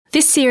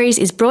This series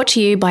is brought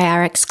to you by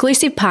our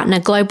exclusive partner,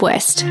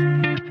 Globewest.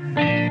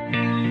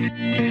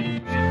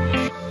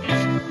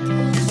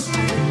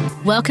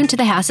 Welcome to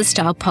the House of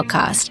Style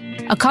podcast,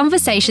 a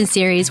conversation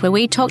series where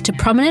we talk to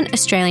prominent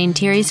Australian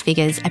interiors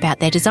figures about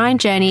their design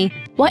journey,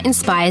 what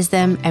inspires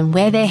them, and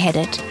where they're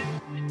headed.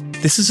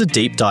 This is a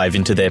deep dive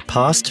into their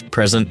past,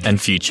 present, and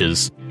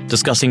futures,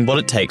 discussing what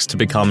it takes to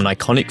become an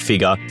iconic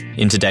figure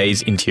in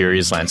today's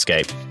interiors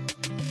landscape.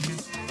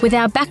 With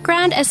our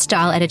background as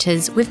style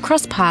editors, we've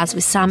crossed paths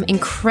with some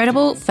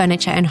incredible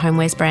furniture and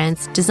homewares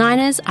brands,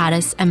 designers,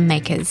 artists, and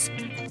makers.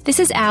 This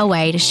is our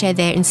way to share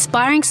their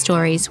inspiring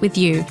stories with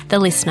you, the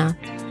listener.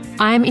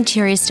 I'm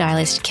interior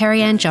stylist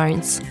Kerry-Ann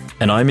Jones.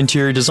 And I'm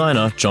interior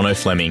designer Jono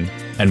Fleming.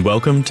 And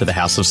welcome to the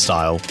House of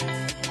Style.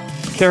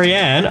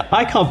 Kerry-Ann,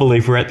 I can't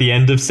believe we're at the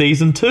end of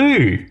season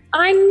 2.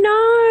 I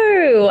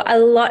know! A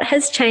lot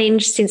has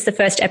changed since the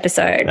first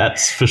episode.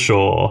 That's for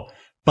sure.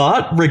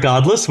 But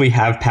regardless, we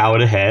have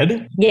powered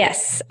ahead.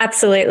 Yes,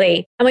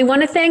 absolutely. And we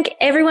want to thank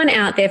everyone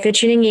out there for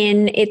tuning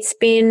in. It's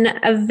been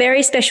a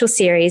very special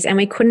series and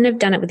we couldn't have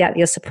done it without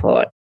your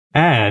support.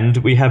 And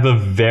we have a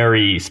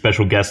very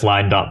special guest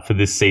lined up for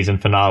this season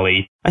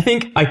finale. I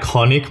think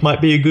iconic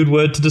might be a good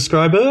word to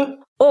describe her.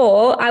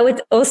 Or I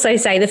would also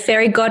say the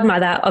fairy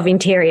godmother of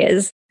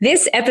interiors.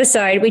 This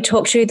episode, we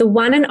talk to the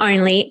one and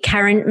only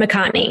Karen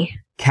McCartney.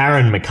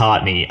 Karen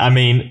McCartney. I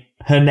mean,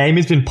 her name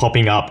has been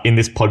popping up in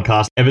this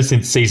podcast ever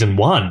since season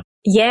 1.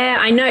 Yeah,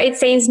 I know. It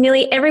seems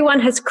nearly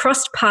everyone has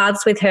crossed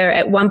paths with her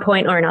at one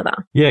point or another.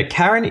 Yeah,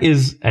 Karen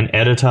is an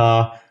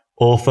editor,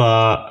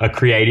 author, a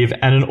creative,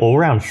 and an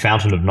all-round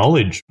fountain of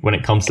knowledge when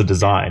it comes to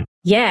design.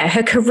 Yeah,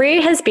 her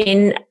career has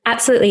been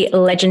absolutely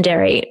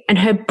legendary and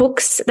her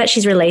books that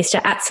she's released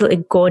are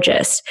absolutely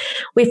gorgeous.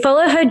 We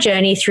follow her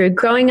journey through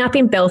growing up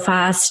in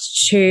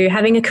Belfast to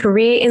having a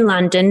career in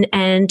London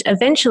and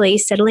eventually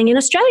settling in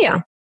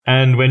Australia.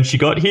 And when she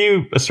got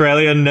here,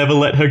 Australia never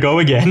let her go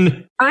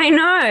again. I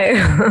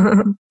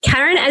know.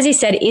 Karen, as you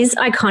said, is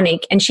iconic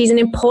and she's an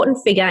important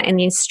figure in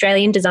the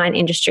Australian design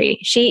industry.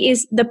 She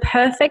is the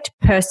perfect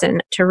person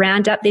to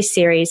round up this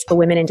series for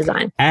women in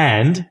design.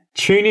 And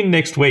tune in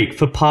next week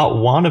for part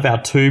 1 of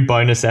our 2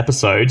 bonus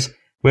episodes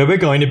where we're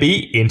going to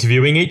be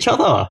interviewing each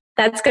other.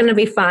 That's going to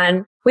be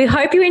fun. We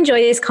hope you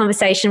enjoy this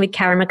conversation with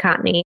Karen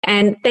McCartney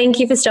and thank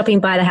you for stopping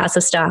by the House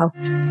of Style.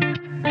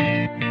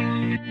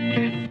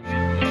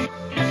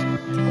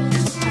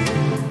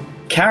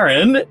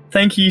 Karen,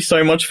 thank you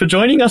so much for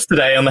joining us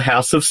today on the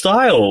House of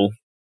Style.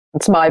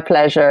 It's my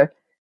pleasure.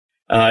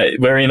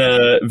 We're in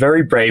a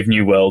very brave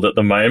new world at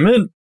the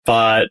moment,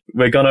 but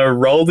we're going to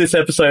roll this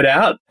episode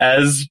out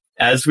as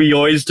we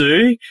always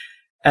do,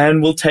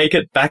 and we'll take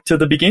it back to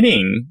the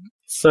beginning.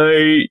 So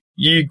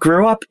you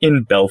grew up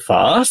in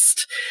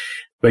Belfast.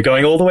 We're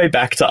going all the way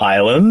back to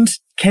Ireland.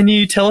 Can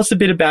you tell us a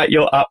bit about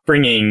your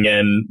upbringing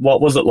and what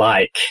was it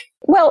like?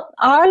 Well,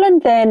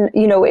 Ireland then,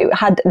 it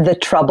had the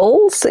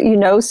Troubles, so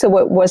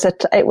it was a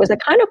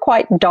kind of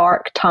quite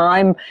dark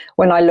time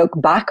when I look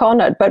back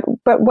on it. But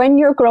when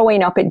you're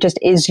growing up, it just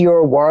is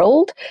your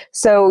world.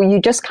 So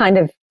you just kind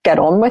of get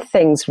on with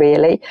things,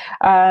 really.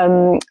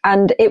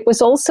 And it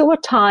was also a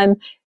time,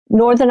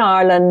 Northern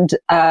Ireland,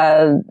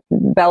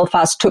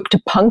 Belfast took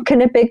to punk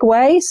in a big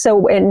way.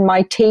 So in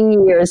my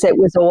teen years, it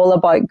was all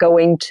about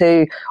going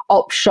to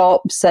op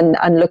shops and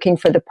looking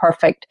for the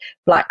perfect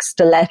black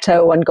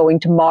stiletto and going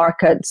to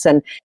markets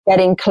and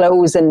getting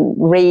clothes and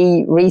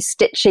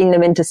restitching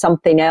them into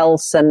something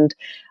else and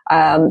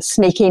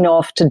sneaking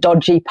off to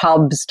dodgy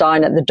pubs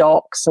down at the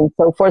docks and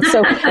so forth.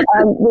 So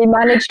we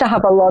managed to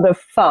have a lot of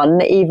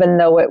fun, even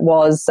though it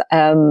was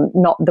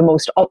not the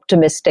most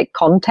optimistic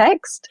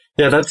context.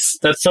 Yeah,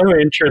 that's so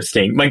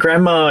interesting. My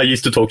grandma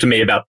used to talk to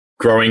me about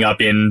growing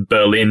up in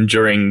Berlin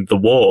during the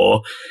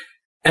war,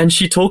 and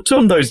she talked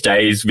on those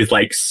days with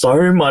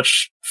so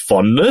much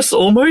fondness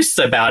almost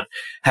about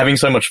having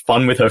so much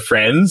fun with her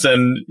friends.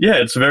 And yeah,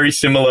 it's a very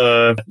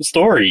similar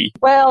story.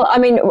 Well, I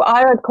mean, I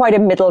had quite a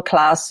middle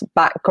class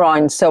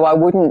background, so I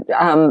wouldn't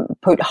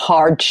put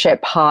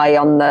hardship high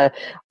on the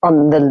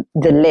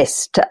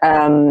list.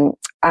 I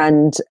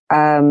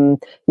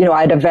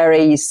had a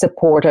very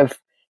supportive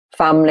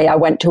family. I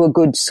went to a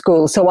good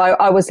school. So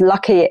I was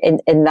lucky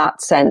in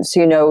that sense.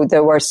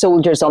 There were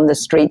soldiers on the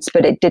streets,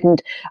 but it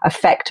didn't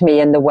affect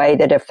me in the way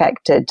that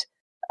affected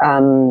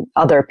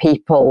other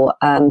people.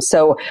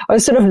 So I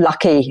was sort of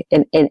lucky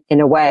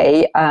in a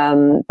way.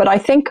 But I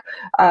think,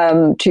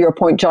 to your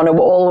point, John,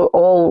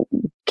 all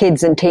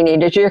kids and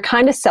teenagers, you're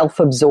kind of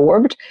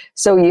self-absorbed.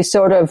 So you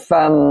sort of,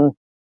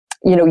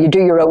 you do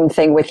your own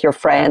thing with your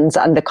friends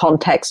and the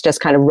context just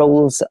kind of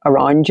rolls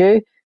around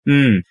you.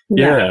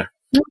 Yeah.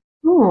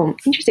 Oh,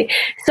 interesting.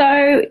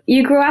 So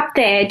you grew up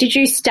there. Did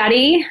you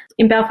study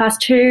in Belfast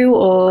too,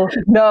 or?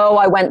 No,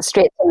 I went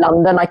straight to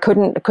London. I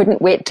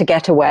couldn't wait to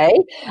get away.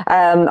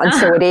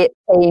 So at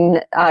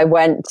 18, I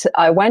went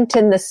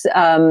in this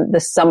the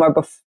summer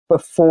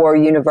before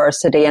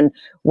university and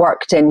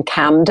worked in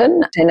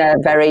Camden in a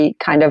very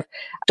kind of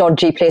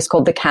dodgy place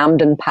called the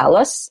Camden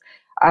Palace,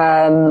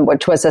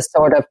 which was a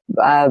sort of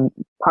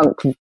punk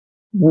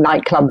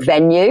nightclub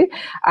venue,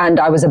 and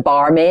I was a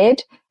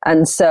barmaid.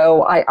 And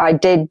so I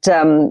did,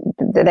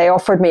 they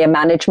offered me a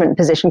management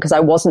position because I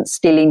wasn't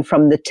stealing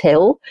from the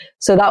till.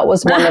 So that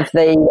was one of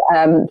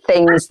the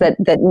things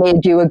that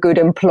made you a good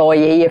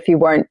employee if you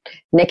weren't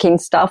nicking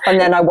stuff. And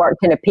then I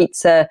worked in a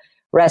pizza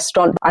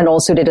restaurant and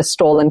also did a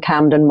stall in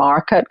Camden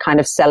Market,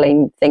 kind of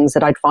selling things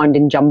that I'd found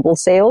in jumble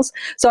sales.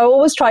 So I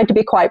always tried to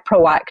be quite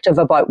proactive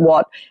about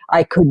what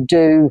I could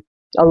do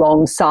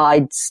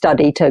alongside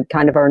study to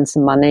kind of earn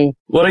some money.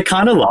 What I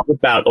kind of love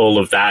about all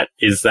of that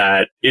is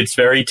that it's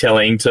very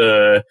telling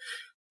to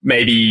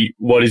maybe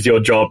what is your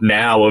job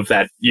now, of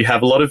that you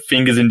have a lot of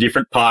fingers in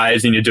different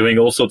pies and you're doing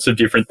all sorts of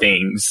different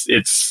things.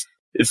 It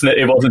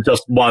wasn't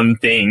just one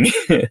thing.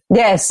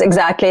 Yes,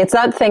 exactly. It's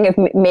that thing of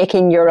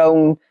making your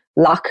own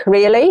luck,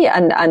 really,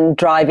 and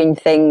driving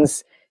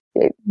things,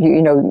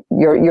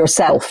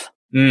 yourself.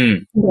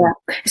 Mm. Yeah.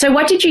 So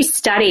what did you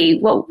study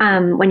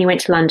when you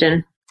went to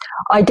London?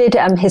 I did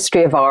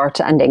history of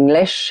art and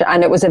English,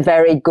 and it was a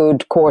very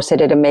good course. I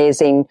did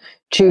amazing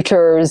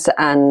tutors,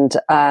 and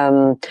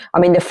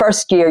the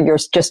first year you're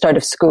just out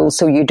of school,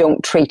 so you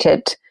don't treat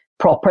it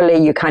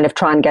properly. You kind of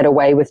try and get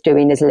away with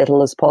doing as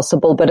little as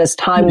possible. But as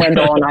time went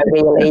on, I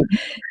really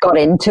got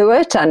into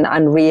it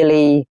and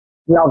really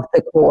loved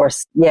the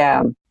course.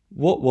 Yeah.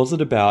 What was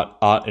it about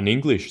art and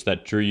English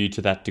that drew you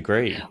to that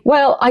degree?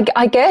 Well,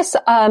 I guess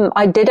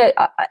I did it.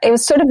 It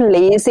was sort of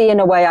lazy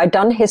in a way. I'd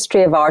done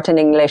history of art and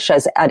English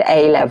at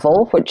A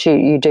level, which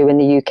you do in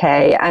the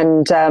UK,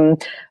 and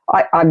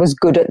I was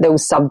good at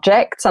those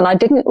subjects, and I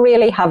didn't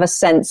really have a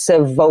sense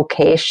of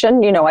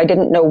vocation. I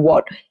didn't know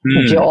what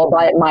job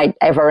I might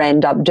ever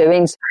end up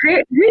doing. Who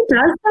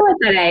does that at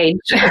that age?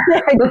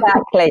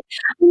 Exactly.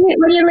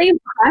 When you leave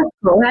high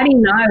school, how do you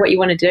know what you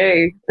want to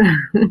do?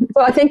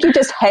 So I think you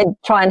just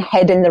try and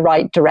head in the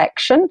right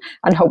direction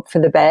and hope for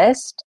the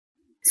best.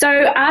 So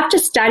after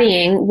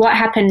studying, what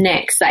happened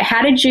next? Like,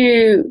 how did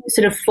you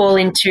sort of fall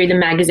into the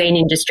magazine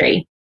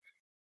industry?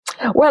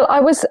 Well, I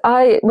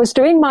was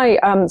doing my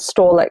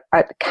stall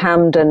at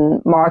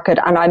Camden Market,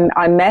 and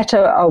I met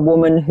a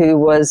woman who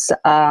was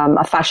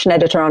a fashion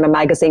editor on a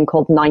magazine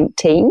called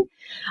 19,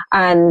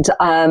 and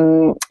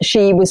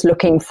she was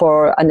looking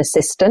for an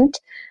assistant.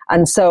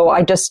 And so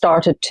I just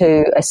started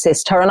to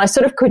assist her, and I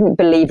sort of couldn't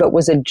believe it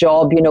was a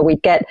job.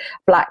 We'd get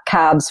black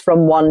cabs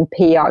from one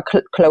PR,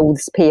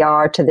 clothes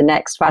PR, to the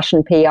next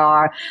fashion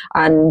PR,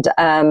 and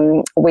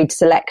we'd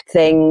select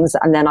things,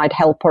 and then I'd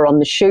help her on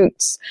the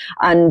shoots.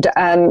 And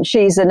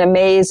she's an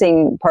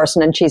amazing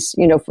person, and she's,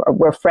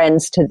 we're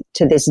friends to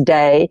this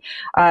day,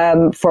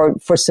 for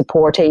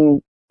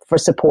supporting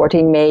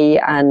me.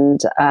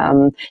 And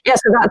so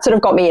that sort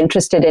of got me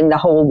interested in the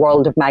whole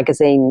world of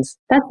magazines.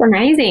 That's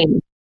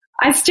amazing.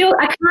 I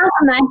can't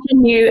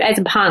imagine you as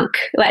a punk,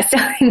 like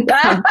selling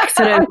punk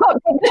sort of. I've got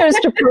pictures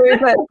to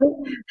prove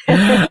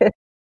it.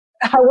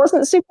 I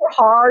wasn't super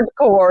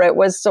hardcore. It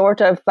was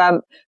sort of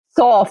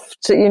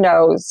soft,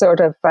 sort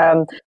of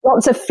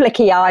lots of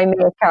flicky eye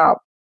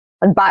makeup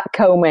and back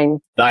combing.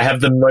 I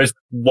have the most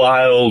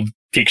wild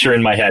picture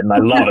in my head, and I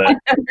love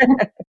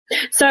it.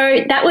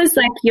 So that was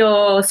like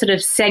your sort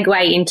of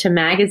segue into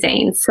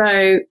magazines.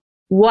 So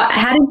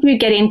how did you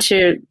get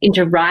into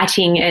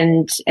writing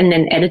and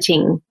then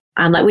editing?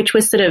 Which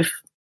was sort of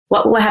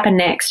what happened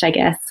next, I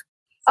guess.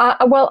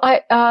 Well,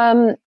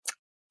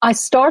 I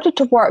started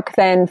to work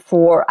then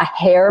for a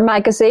hair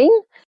magazine.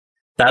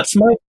 That's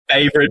my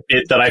favorite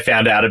bit that I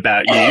found out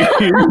about you.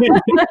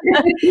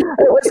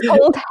 It was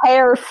called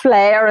Hair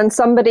Flare, and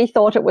somebody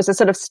thought it was a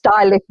sort of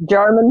stylish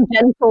German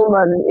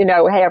gentleman,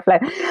 Hair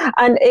Flare.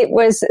 And it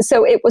was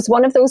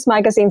one of those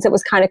magazines that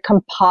was kind of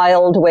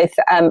compiled with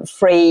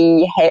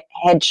free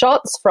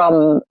headshots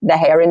from the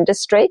hair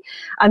industry.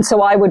 And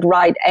so I would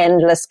write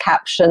endless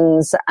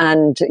captions,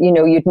 and,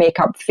 you'd make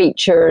up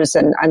features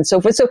and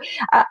so forth. So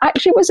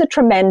actually it was a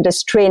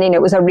tremendous training.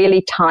 It was a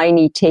really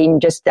tiny team,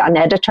 just an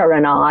editor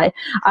and I.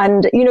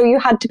 And, you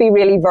had to be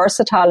really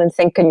versatile and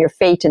think on your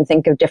feet and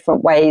think of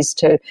different ways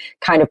to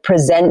kind of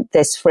present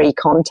this free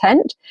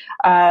content.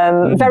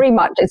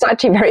 It's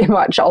actually very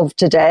much of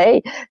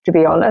today, to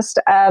be honest.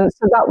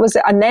 So that was,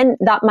 and then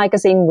that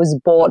magazine was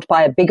bought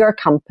by a bigger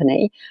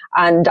company,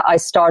 and I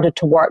started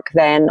to work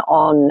then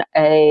on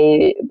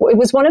it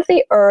was one of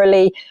the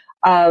early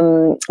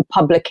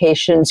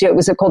publications. It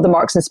was called the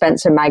Marks and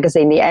Spencer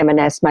magazine, the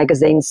M&S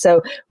magazine.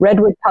 So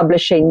Redwood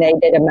Publishing, they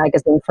did a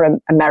magazine for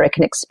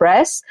American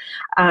Express.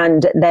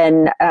 And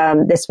then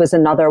this was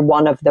another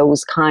one of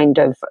those kind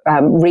of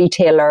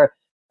retailer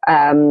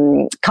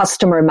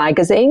customer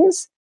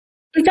magazines.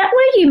 Is that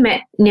where you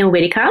met Neil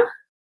Whitaker,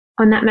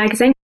 on that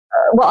magazine?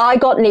 Well, I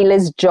got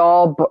Neil's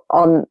job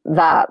on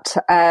that.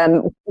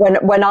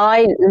 When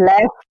I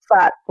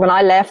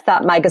left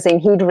that magazine,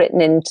 he'd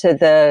written into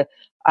the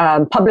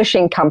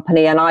publishing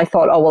company, and I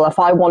thought, if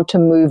I want to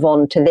move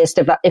on to this,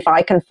 if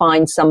I can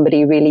find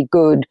somebody really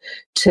good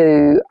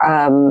to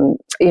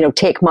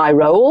take my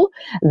role,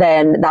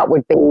 then that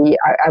would be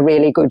a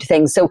really good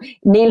thing. So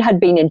Neil had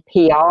been in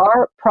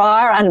PR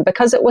prior, and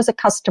because it was a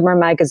customer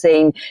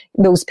magazine,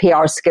 those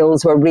PR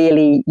skills were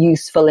really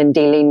useful in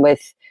dealing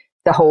with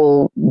the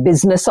whole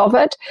business of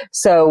it.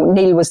 So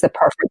Neil was the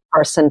perfect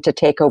person to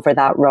take over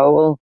that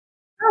role.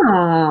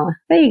 Oh,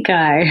 there you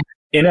go.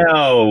 In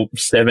our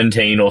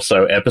 17 or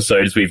so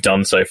episodes we've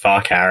done so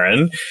far,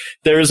 Karen,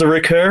 there is a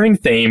recurring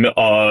theme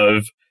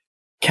of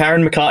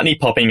Karen McCartney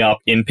popping up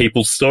in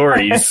people's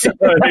stories. So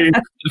I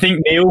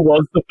think Neil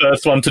was the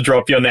first one to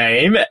drop your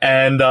name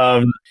and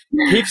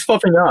keeps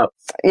popping up.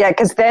 Yeah,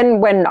 because then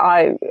when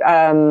I,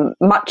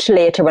 much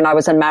later when I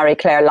was in Marie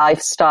Claire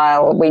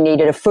Lifestyle, we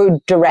needed a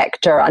food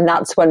director, and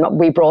that's when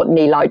we brought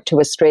Neil out to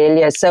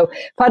Australia. So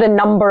I've had a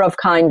number of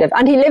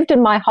and he lived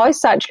in my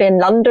house actually in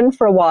London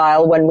for a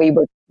while when we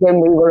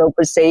were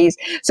overseas.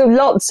 So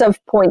lots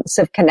of points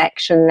of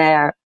connection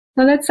there.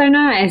 Oh, that's so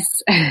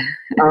nice.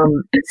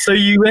 So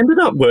you ended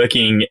up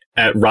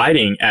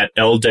writing at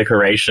Elle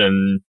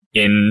Decoration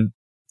in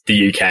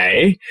the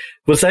UK.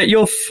 Was that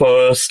your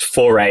first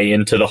foray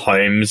into the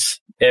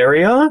homes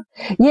area?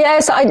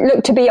 Yes,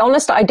 to be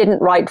honest, I didn't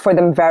write for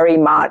them very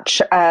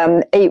much.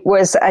 It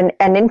was an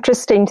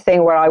interesting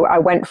thing where I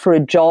went for a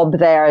job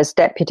there as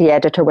deputy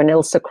editor when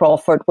Ilse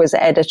Crawford was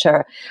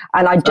editor,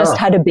 and I just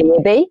had a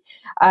baby.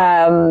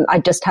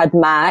 I just had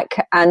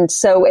Mac. And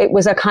so it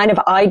was a kind of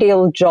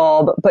ideal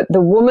job. But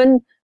the woman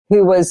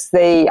who was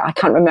I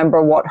can't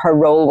remember what her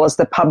role was,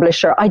 the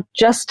publisher,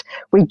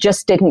 we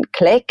just didn't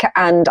click.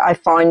 And I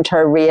found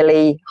her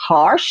really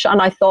harsh. And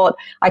I thought,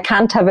 I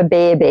can't have a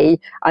baby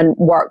and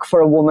work for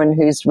a woman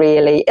who's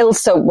really,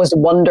 Ilse was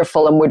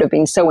wonderful and would have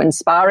been so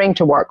inspiring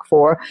to work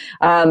for.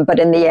 But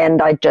in the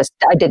end, I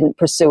didn't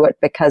pursue it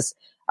because,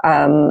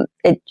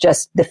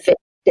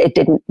 it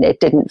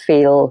didn't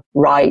feel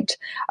right.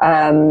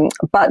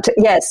 But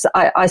yes,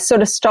 I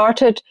sort of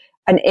started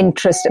an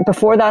interest.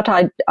 Before that,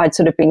 I'd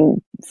sort of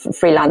been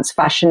freelance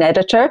fashion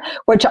editor,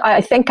 which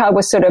I think I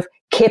was sort of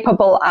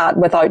capable at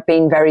without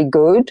being very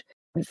good.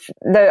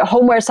 The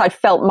homeware side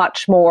felt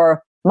much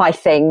more my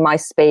thing, my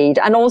speed.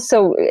 And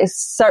also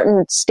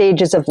certain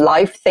stages of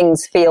life,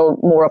 things feel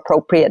more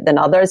appropriate than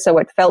others. So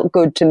it felt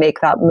good to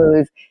make that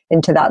move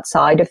into that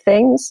side of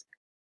things.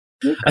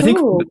 I think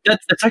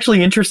that's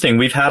actually interesting.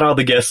 We've had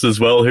other guests as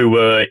well who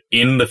were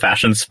in the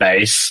fashion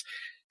space,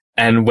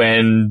 and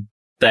when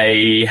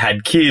they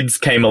had kids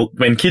came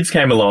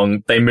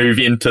along, they move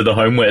into the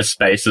homeware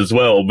space as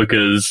well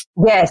because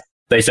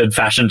they said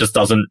fashion just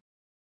doesn't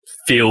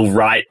feel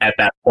right at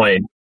that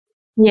point.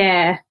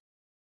 Yeah.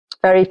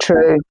 Very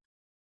true.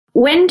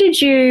 When did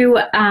you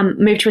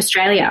move to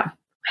Australia?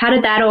 How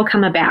did that all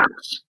come about?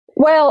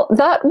 Well,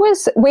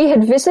 we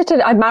had visited,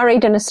 I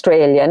married an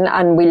Australian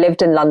and we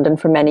lived in London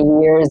for many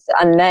years,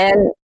 and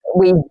then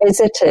we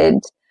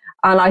visited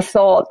and I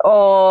thought,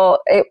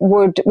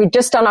 we'd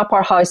just done up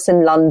our house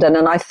in London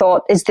and I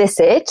thought, is this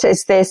it?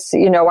 Is this,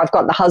 I've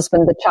got the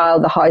husband, the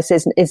child, the house,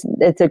 is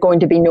there going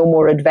to be no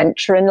more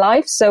adventure in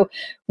life? So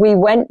we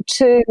went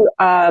to,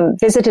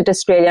 visited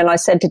Australia, and I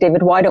said to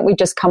David, why don't we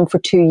just come for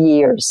 2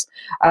 years?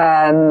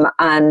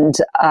 It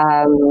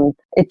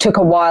took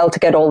a while to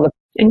get all the...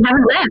 And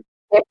haven't left.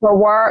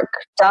 Paperwork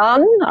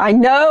done. I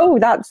know,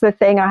 that's the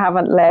thing, I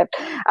haven't left.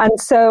 And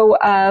so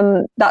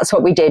that's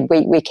what we did.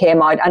 We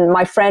came out, and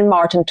my friend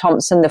Martin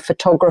Thompson, the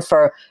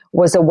photographer,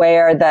 was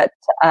aware that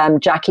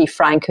Jackie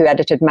Frank, who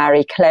edited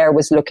Marie Claire,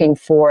 was looking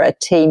for a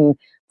team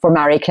for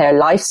Marie Claire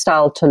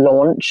Lifestyle to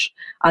launch.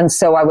 And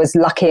so I was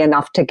lucky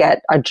enough to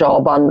get a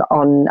job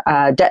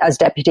as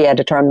deputy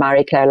editor on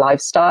Marie Claire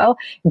Lifestyle.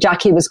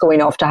 Jackie was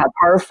going off to have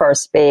her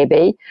first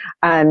baby,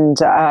 and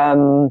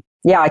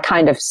I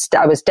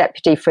was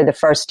deputy for the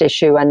first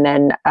issue and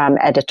then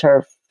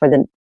editor for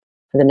the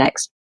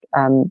next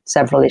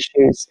several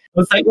issues.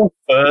 Was that your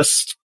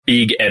first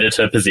big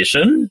editor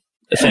position,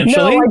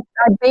 essentially? No,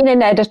 I'd been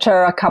an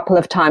editor a couple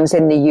of times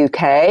in the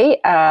UK.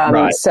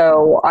 Right.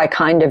 So I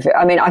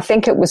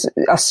think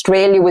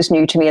Australia was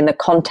new to me, and the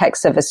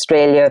context of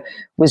Australia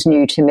was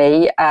new to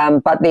me.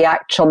 But the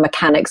actual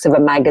mechanics of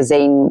a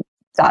magazine,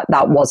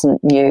 that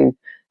wasn't new.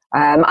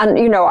 I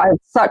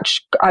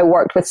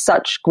worked with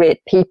such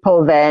great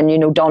people then.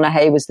 Donna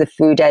Hay was the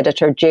food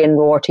editor. Jane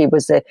Rorty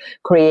was the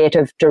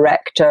creative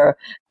director.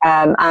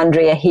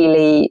 Andrea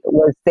Healy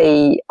was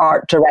the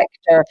art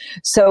director.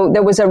 So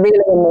there was a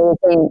really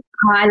amazing...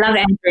 Oh, I love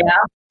Andrea.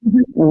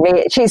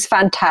 She's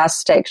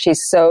fantastic.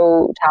 She's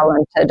so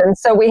talented. And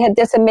so we had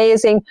this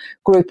amazing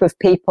group of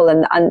people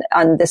and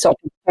this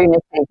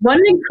opportunity. What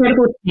an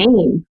incredible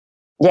team.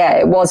 Yeah,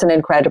 it was an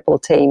incredible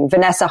team.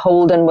 Vanessa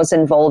Holden was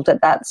involved at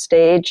that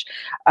stage.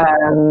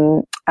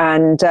 So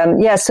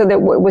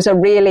it was a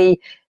really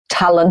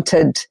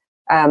talented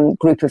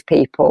group of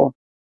people.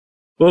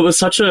 Well,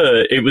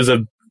 it was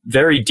a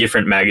very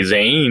different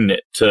magazine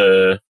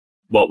to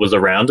what was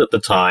around at the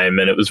time,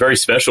 and it was very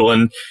special,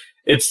 and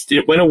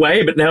it went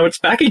away, but now it's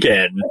back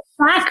again. It's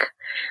back.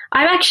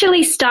 I've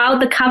actually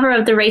styled the cover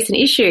of the recent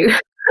issue.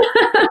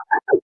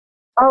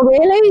 Oh,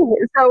 really?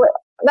 So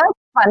that's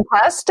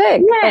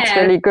fantastic. Yeah. That's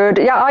really good.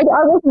 Yeah, I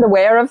wasn't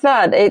aware of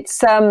that.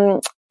 It's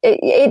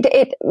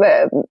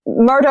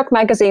Murdoch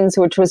Magazines,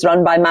 which was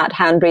run by Matt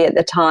Handry at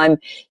the time,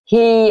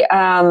 he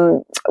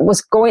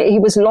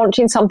was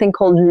launching something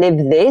called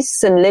Live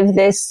This, and Live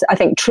This, I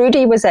think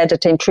Trudy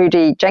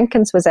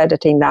Jenkins was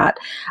editing that,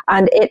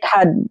 and it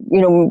had,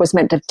 was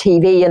meant to have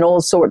TV and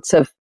all sorts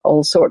of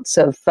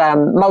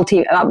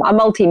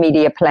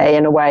multimedia play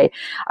in a way.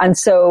 And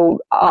so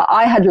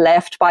I had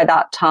left by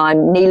that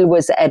time. Neil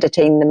was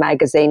editing the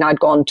magazine.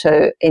 I'd gone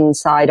to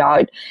Inside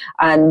Out,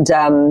 and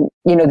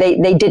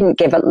they didn't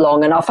give it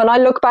long enough. And I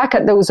look back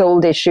at those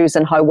old issues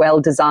and how well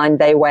designed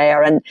they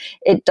were, and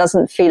it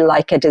doesn't feel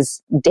like it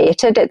is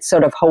dated. It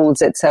sort of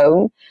holds its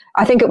own.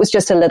 I think it was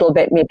just a little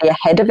bit maybe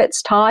ahead of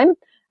its time,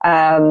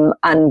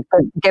 and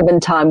given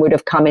time would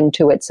have come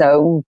into its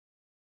own.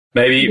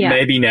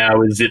 Maybe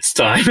now is its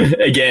time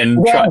again.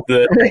 Yeah. Try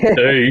the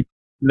two.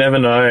 Never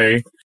know.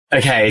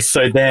 Okay,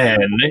 so then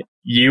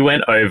you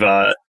went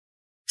over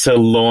to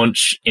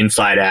launch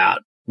Inside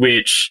Out,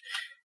 which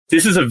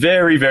this is a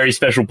very, very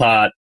special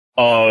part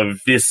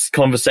of this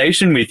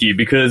conversation with you,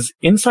 because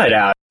Inside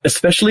Out,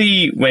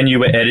 especially when you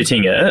were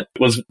editing it,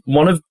 was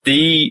one of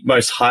the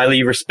most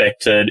highly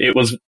respected. It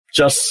was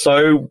just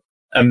so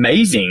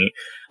amazing.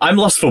 I'm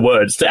lost for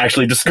words to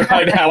actually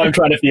describe how I'm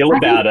trying to feel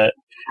about it.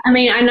 I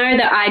mean, I know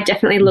that I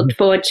definitely looked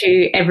forward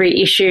to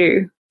every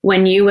issue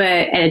when you were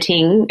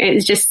editing. It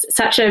was just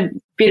such a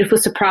beautiful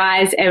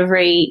surprise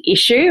every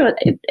issue.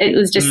 It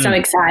was just so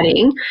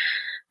exciting.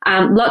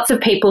 Lots of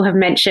people have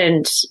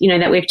mentioned,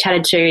 that we've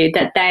chatted to,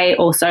 that they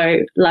also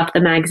loved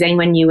the magazine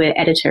when you were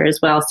editor as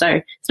well. So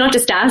it's not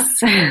just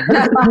us.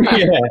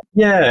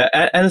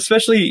 Yeah. And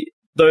especially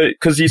though,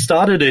 because you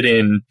started it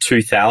in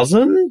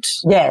 2000,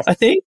 yes, I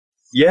think.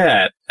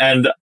 Yeah.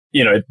 And,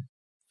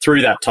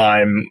 through that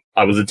time,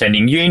 I was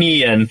attending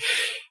uni, and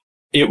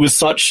it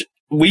was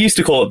we used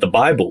to call it the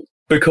Bible,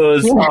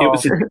 because it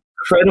was an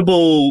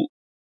incredible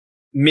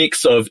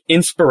mix of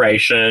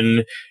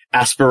inspiration,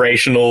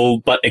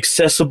 aspirational, but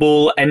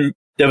accessible, and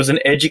there was an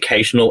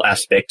educational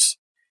aspect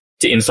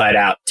to Inside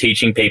Out,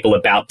 teaching people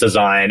about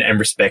design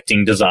and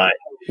respecting design.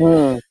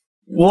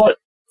 What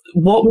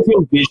was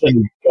your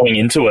vision going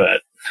into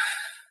it?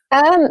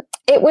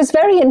 It was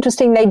very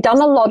interesting. They'd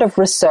done a lot of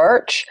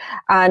research,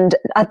 and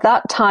at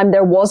that time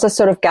there was a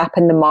sort of gap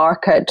in the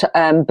market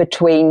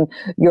between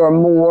your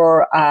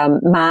more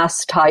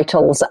mass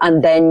titles,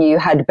 and then you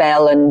had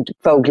Belle and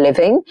Vogue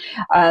Living.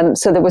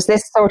 So there was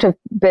this sort of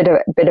bit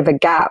of a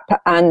gap,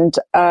 and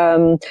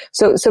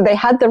so they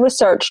had the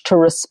research to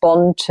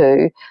respond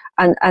to,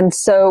 and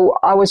so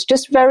I was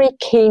just very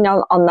keen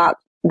on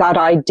that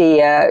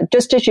idea,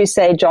 just as you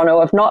say,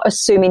 Jono, of not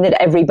assuming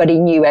that everybody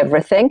knew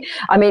everything.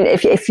 I mean,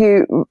 if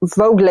you,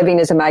 Vogue Living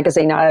is a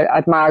magazine I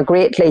admire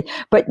greatly,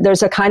 but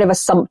there's a kind of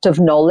assumptive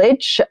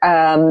knowledge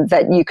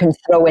that you can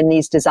throw in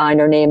these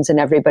designer names and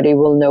everybody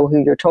will know who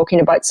you're talking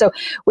about. So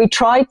we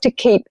tried to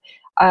keep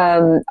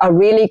a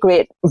really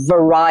great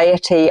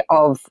variety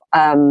of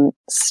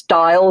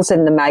styles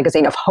in the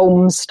magazine, of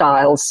home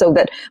styles, so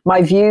that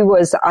my view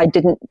was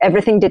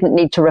everything didn't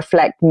need to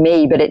reflect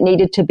me, but it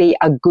needed to be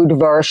a good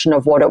version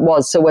of what it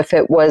was. So if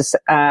it was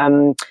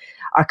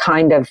a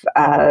kind of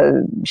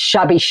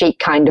shabby chic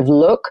kind of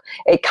look,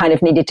 it kind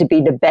of needed to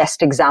be the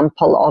best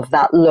example of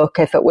that look.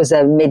 If it was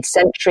a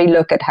mid-century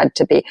look, it had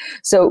to be.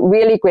 So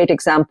really great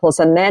examples.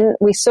 And then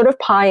we sort of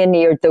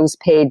pioneered those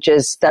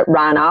pages that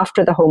ran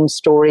after the home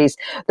stories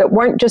that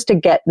weren't just to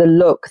get the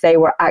look, they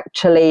were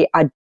actually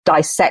a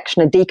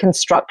dissection, a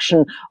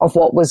deconstruction of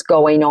what was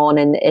going on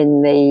in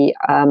the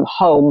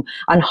home,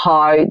 and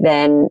how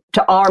then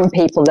to arm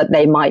people that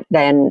they might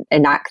then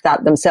enact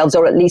that themselves,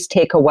 or at least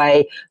take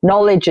away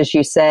knowledge, as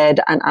you said,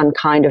 and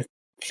kind of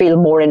feel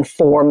more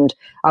informed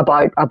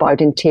about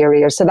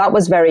interiors. So that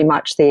was very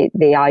much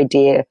the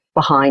idea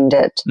behind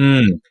it.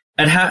 And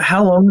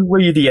how long were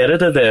you the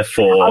editor there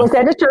for? I was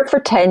editor for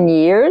 10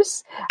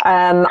 years,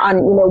 and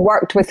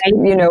worked with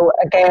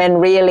again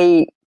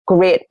really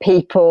great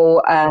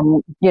people,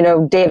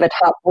 David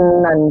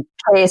Hutton and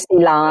Tracy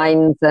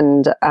Lines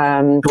and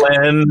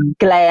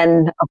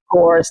Glenn, of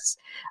course,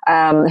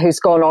 who's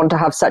gone on to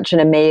have such an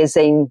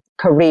amazing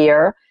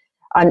career.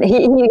 And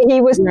he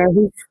was,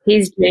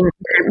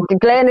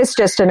 Glenn is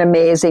just an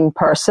amazing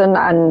person,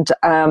 and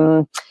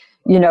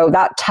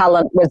that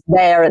talent was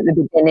there at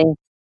the beginning.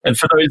 And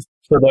for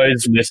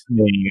those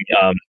listening,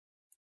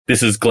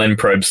 this is Glenn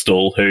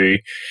Probstall, who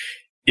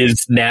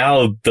is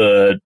now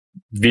the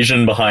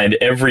vision behind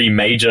every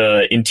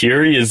major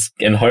interiors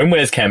and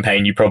homewares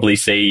campaign you probably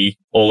see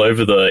all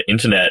over the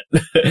internet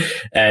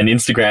and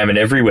Instagram and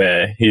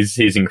everywhere.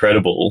 He's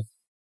incredible.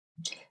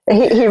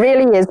 He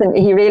really is, and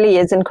he really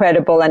is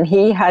incredible. And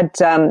he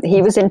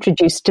was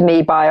introduced to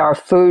me by our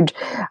food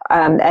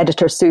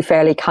editor, Sue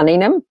Fairley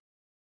Cunningham,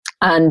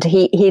 and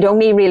he'd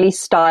only really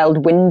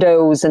styled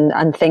windows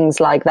and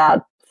things like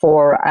that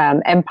for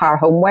Empire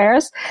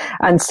Homewares.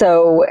 And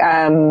so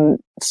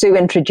Sue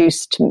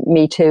introduced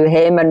me to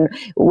him, and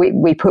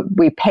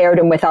we paired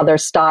him with other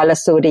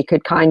stylists so that he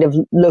could kind of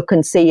look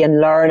and see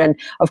and learn. And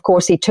of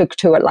course, he took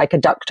to it like a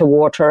duck to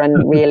water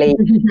and really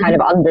kind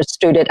of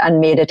understood it and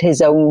made it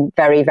his own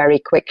very, very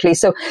quickly.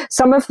 So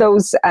some of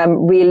those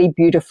really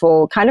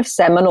beautiful kind of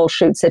seminal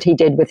shoots that he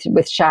did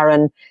with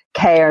Sharon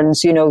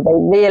Cairns, you know,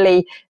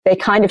 they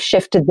kind of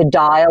shifted the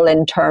dial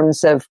in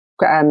terms of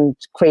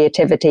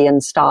creativity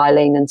and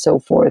styling and so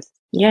forth.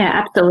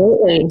 Yeah,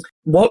 absolutely.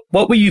 What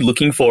were you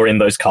looking for in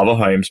those cover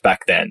homes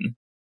back then?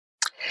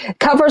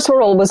 Covers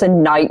were always a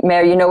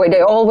nightmare. You know, it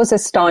always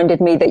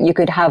astounded me that you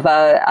could have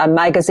a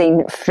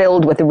magazine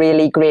filled with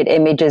really great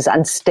images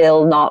and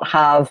still not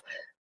have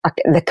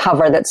the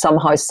cover that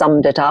somehow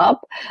summed it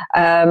up.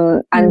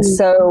 And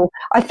so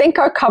I think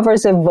our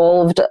covers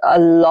evolved a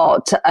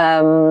lot.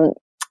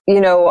 You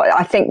know,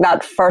 I think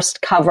that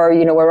first cover,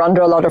 you know, we're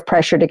under a lot of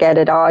pressure to get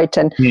it out.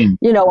 And,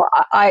 you know,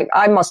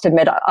 I must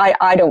admit,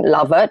 I don't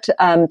love it.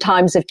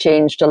 Times have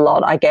changed a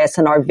lot, I guess,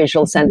 and our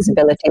visual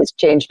sensibility has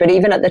changed. But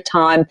even at the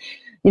time,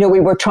 you know,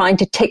 we were trying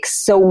to tick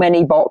so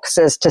many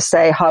boxes to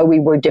say how we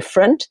were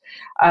different.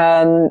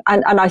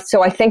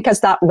 So I think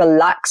as that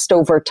relaxed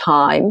over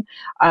time,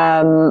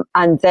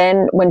 and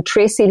then when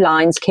Tracy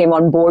Lyons came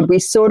on board, we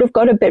sort of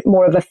got a bit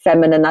more of a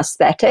feminine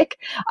aesthetic,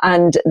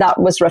 and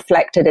that was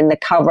reflected in the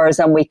covers,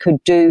 and we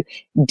could do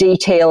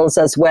details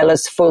as well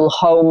as full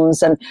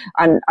homes, and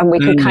we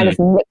could kind of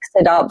mix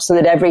it up so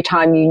that every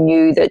time you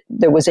knew that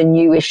there was a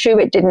new issue,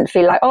 it didn't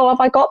feel like, oh, have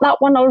I got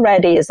that one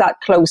already? Is that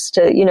close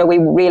to, you know, we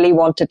really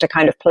wanted to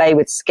kind of play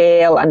with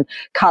scale and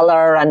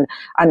color and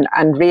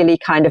really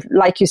kind of,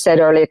 like you said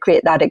earlier,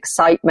 create that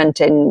excitement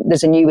in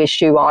there's a new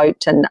issue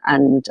out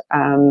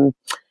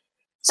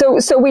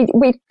so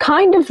we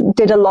kind of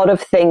did a lot of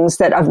things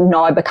that have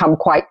now become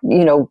quite,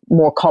 you know,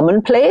 more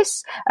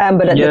commonplace.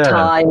 But at the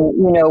time,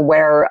 you know,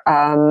 where,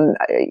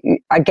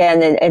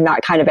 again, in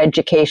that kind of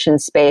education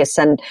space,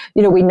 and,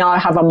 you know, we now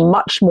have a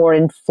much more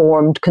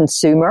informed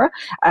consumer,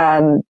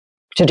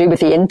 to do with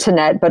the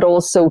internet, but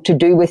also to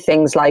do with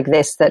things like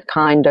this that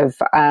kind of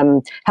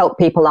help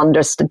people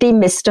understand,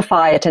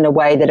 demystify it in a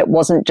way that it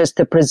wasn't just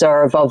the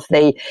preserve of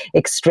the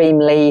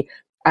extremely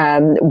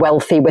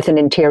wealthy with an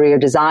interior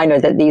designer,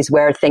 that these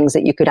were things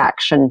that you could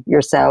action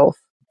yourself.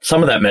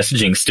 Some of that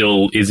messaging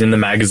still is in the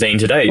magazine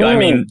today. I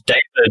mean,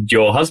 David,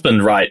 your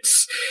husband,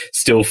 writes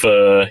still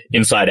for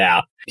Inside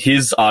Out.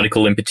 His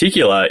article in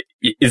particular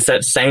is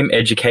that same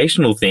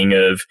educational thing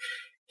of,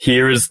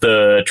 here's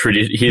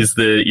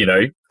the, you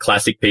know,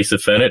 classic piece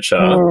of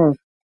furniture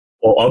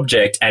or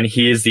object, and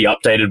here's the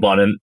updated one.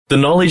 And the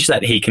knowledge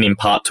that he can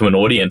impart to an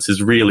audience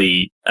is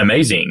really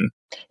amazing.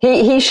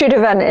 He should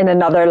have, in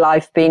another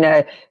life, been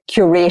a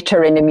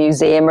curator in a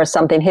museum or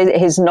something.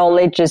 His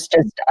knowledge is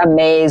just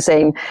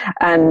amazing.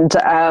 And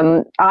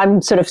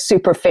I'm sort of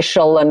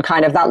superficial and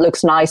kind of, that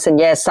looks nice, and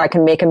yes, I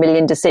can make a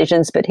million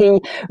decisions. But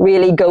he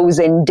really goes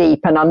in deep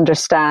and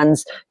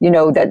understands, you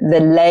know, that the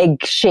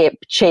leg shape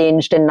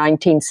changed in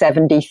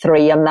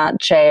 1973 on that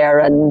chair.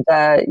 And,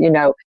 you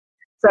know,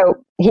 so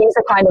he's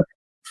a kind of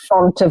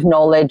font of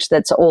knowledge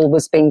that's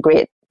always been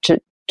great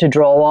to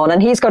draw on.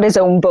 And he's got his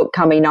own book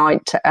coming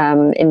out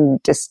in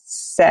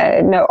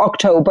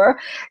October,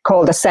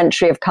 called A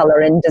Century of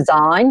Colour in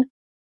Design.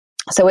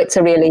 So it's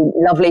a really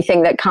lovely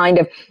thing that kind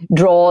of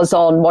draws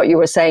on what you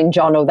were saying,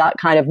 Jono, that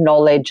kind of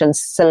knowledge and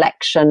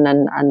selection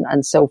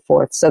and so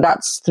forth. So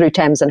that's through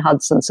Thames and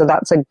Hudson. So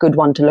that's a good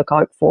one to look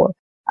out for.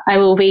 I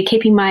will be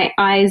keeping my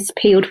eyes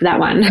peeled for that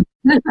one.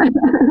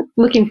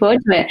 Looking forward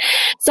to it.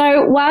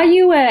 So while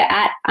you were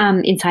at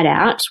Inside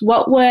Out,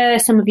 what were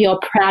some of your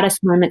proudest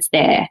moments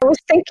there? I was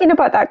thinking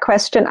about that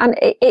question, and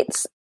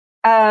it's,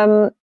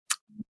 you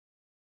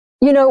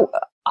know,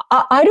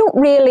 I don't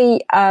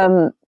really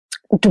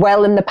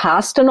dwell in the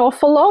past an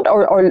awful lot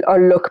or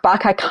look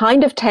back. I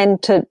kind of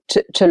tend to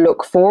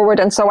look forward.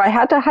 And so I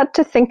had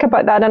to think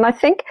about that. And I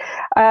think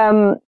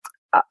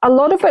a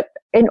lot of it,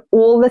 in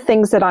all the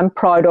things that I'm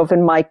proud of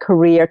in my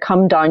career,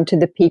 come down to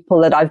the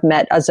people that I've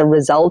met as a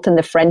result, and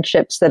the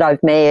friendships that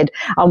I've made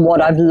and what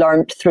I've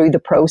learned through the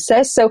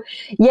process. So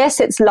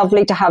yes, it's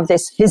lovely to have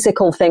this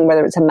physical thing,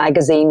 whether it's a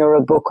magazine or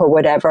a book or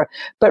whatever,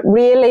 but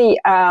really,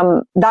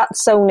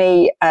 that's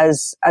only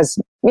as,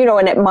 you know,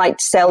 and it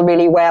might sell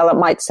really well, it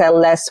might sell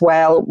less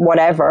well,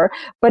 whatever,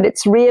 but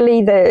it's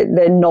really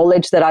the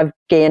knowledge that I've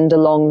gained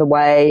along the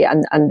way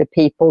and the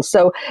people.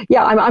 So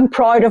yeah, I'm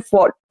proud of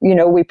what, you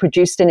know, we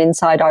produced in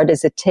Inside Out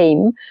as a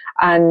team,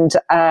 and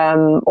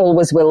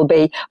always will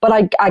be.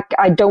 But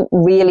I don't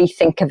really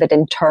think of it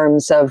in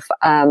terms of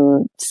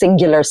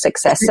singular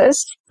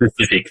successes.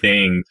 Specific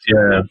things,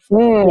 yeah.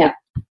 Yeah.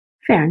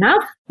 Fair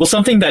enough. Well,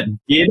 something that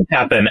did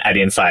happen at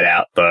Inside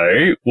Out,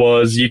 though,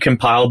 was you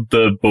compiled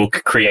the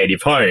book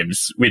Creative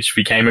Homes, which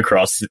we came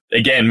across,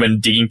 again, when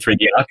digging through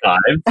the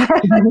archive.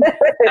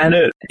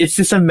 And it's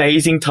this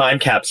amazing time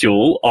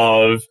capsule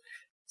of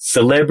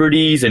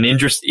celebrities and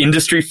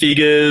industry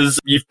figures.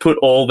 You've put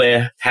all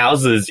their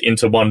houses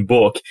into one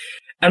book.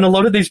 And a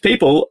lot of these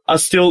people are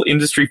still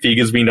industry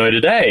figures we know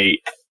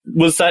today.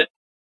 was that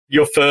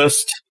your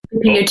first?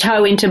 Your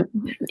toe into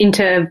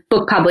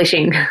book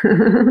publishing.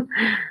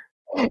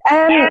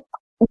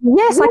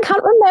 Yes, I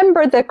can't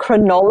remember the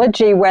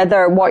chronology,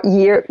 what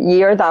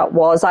year that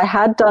was. I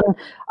had done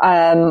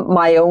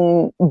my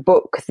own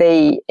book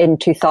in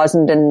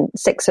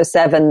 2006 or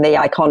 7, the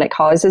Iconic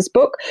Houses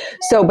book.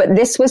 So, but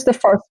this was the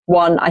first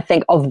one, I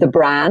think, of the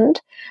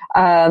brand.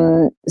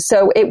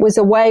 So it was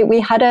we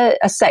had a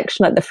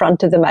section at the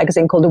front of the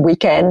magazine called A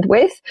Weekend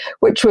With,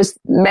 which was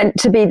meant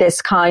to be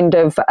this kind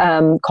of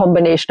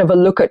combination of a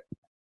look at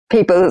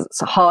people's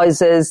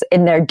houses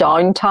in their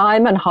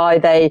downtime and how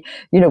they,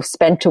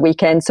 spent a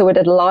weekend. So it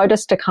allowed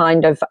us to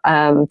kind of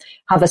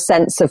have a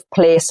sense of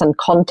place and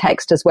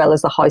context as well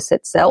as the house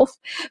itself.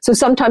 So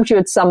sometimes you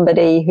had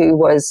somebody who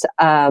was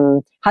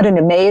had an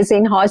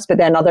amazing house, but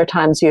then other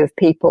times you have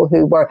people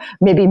who were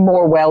maybe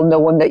more well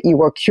known, that you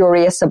were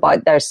curious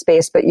about their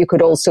space, but you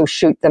could also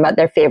shoot them at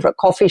their favorite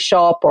coffee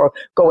shop or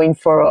going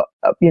for a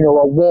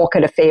walk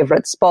at a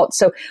favorite spot.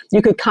 So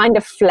you could kind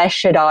of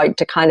flesh it out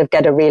to kind of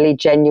get a really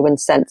genuine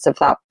sense of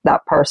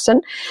that person.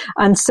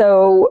 And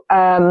so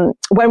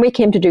when we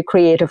came to do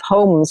Creative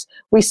Homes,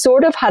 we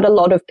sort of had a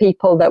lot of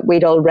people that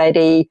we'd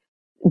already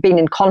been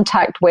in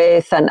contact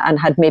with and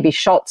had maybe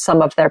shot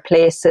some of their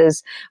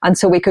places. And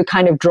so we could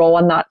kind of draw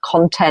on that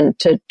content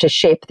to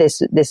shape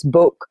this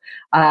book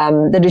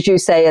that, as you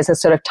say, is a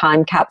sort of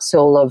time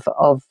capsule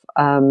of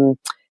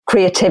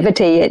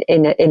creativity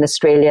in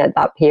Australia at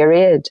that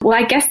period. Well,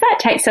 I guess that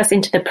takes us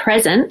into the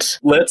present.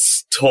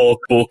 Let's talk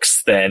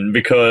books then,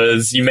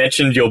 because you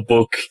mentioned your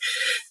book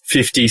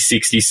 50s,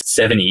 60s,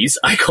 70s,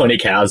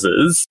 Iconic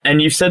Houses.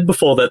 And you've said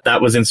before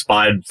that was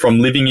inspired from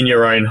living in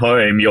your own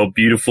home, your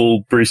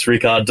beautiful Bruce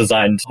Rickard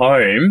designed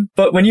home.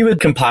 But when you were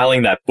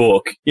compiling that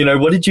book,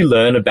 what did you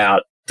learn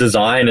about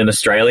design and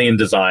Australian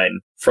design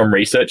from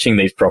researching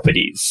these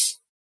properties?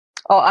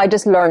 Oh, I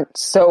just learned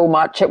so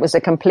much. It was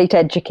a complete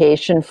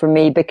education for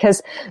me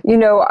because,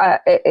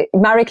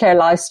 Marie Claire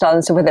Lifestyle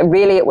and so forth,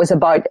 really it was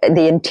about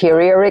the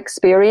interior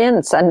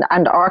experience and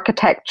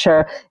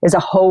architecture is a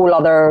whole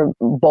other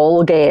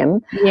ball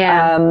game.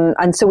 Yeah.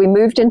 And so we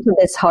moved into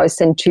this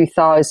house in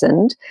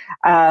 2000,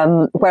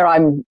 where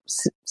I'm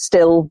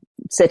still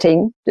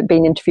sitting,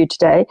 being interviewed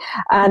today.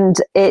 And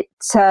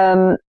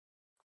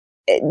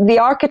the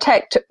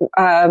architect,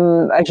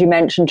 as you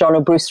mentioned,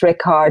 John Bruce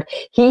Rickard,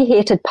 he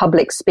hated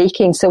public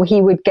speaking. So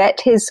he would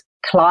get his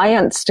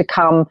clients to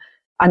come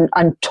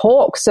and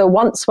talk. So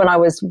once when I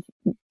was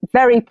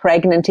very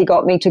pregnant, he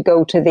got me to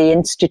go to the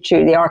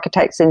institute, the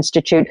Architects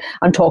Institute,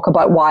 and talk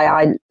about why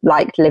I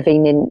liked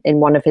living in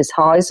one of his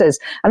houses.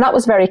 And that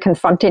was very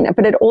confronting.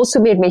 But it also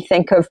made me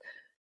think of,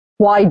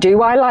 why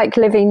do I like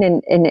living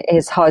in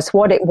his house?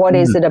 What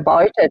is it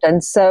about it?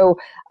 And so,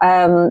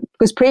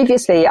 because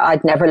previously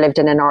I'd never lived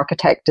in an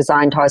architect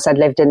designed house. I'd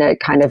lived in a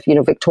kind of,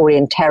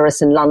 Victorian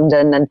terrace in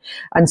London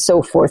and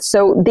so forth.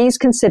 So these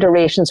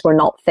considerations were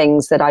not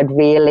things that I'd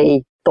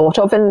really thought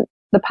of in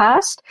the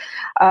past.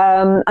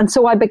 And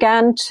so I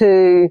began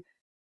to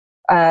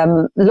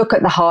look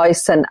at the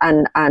house and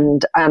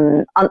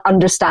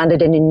understand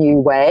it in a new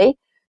way.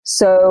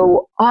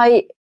 So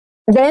I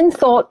then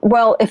thought,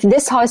 well, if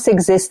this house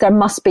exists, there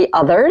must be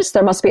others.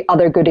 There must be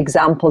other good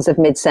examples of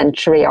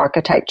mid-century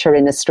architecture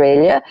in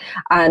Australia.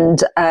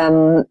 And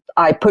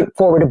I put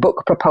forward a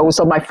book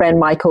proposal. My friend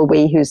Michael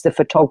Wee, who's the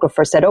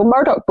photographer, said,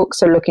 Murdoch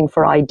Books are looking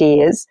for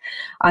ideas.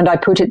 And I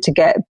put it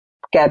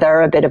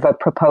together, a bit of a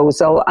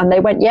proposal. And they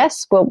went,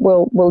 yes,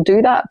 we'll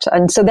do that.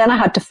 And so then I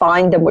had to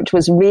find them, which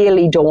was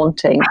really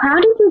daunting. How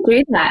did you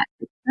do that?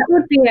 That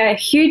would be a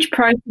huge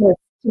process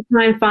to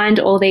try and find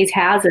all these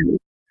houses.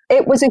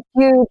 It was a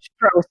huge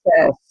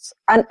process.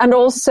 And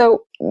also,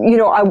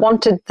 I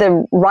wanted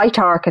the right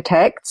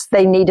architects.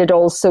 They needed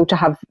also to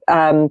have,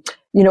 a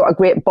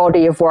great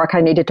body of work.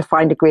 I needed to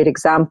find a great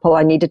example.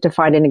 I needed to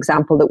find an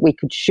example that we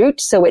could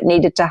shoot. So it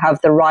needed to have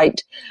the right,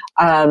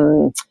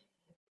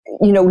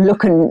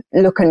 look and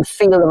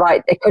feel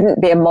right. It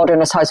couldn't be a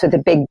modernist house with a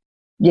big,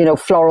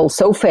 floral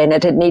sofa in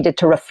it. It needed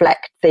to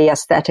reflect the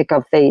aesthetic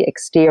of the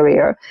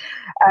exterior.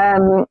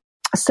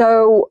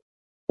 So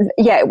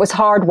it was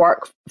hard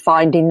work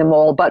finding them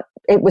all, but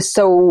it was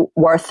so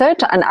worth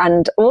it.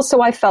 And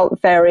also I felt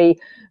very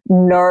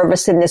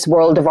nervous in this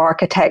world of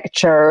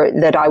architecture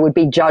that I would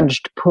be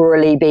judged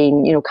poorly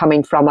being,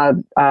 coming from a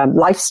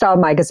lifestyle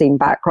magazine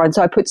background.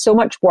 So I put so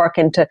much work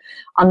into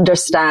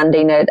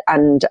understanding it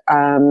and,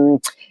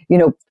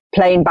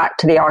 playing back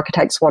to the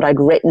architects what I'd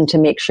written to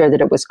make sure that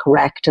it was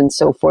correct and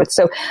so forth.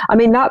 So,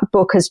 that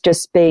book has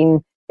just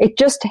it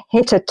just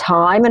hit a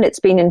time, and it's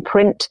been in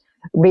print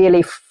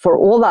really for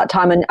all that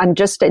time. And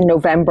just in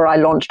November, I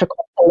launched a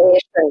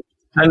compilation.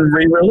 And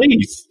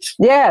re-released.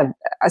 Yeah.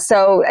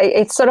 So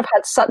it sort of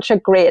had such a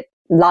great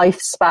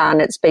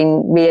lifespan. It's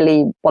been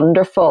really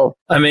wonderful.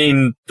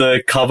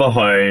 The cover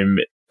home,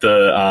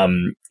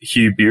 the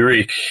Hugh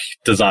Burek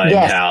designed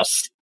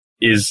house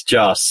is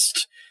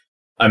just,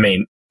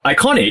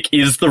 iconic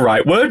is the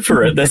right word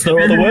for it. There's no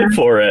other word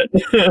for it.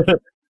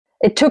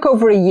 it took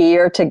over a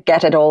year to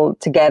get it all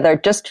together,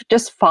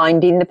 just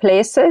finding the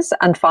places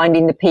and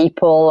finding the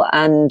people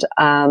and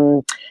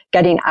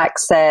getting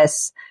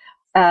access.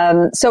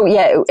 So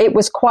yeah, it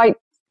was quite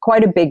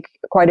a big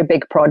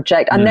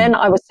project. And then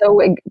I was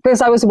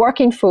because I was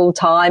working full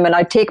time, and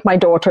I'd take my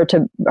daughter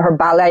to her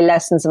ballet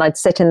lessons, and I'd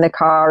sit in the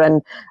car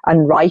and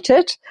write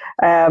it.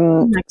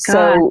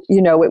 So,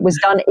 you know, it was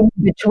done in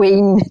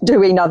between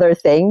doing other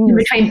things. In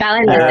between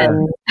ballet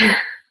lessons.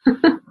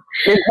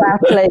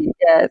 Exactly.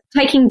 Yeah.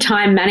 Taking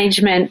time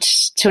management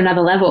to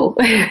another level.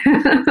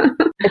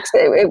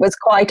 It was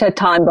quite a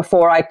time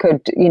before I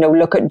could, you know,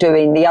 look at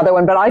doing the other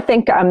one. But I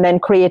think then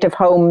Creative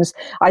Homes,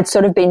 I'd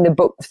sort of been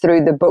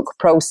through the book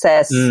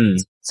process,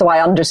 so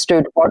I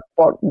understood what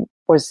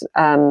was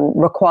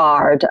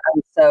required,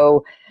 and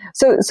so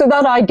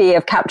that idea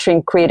of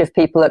capturing creative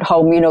people at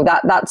home, you know,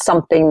 that's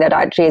something that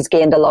actually has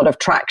gained a lot of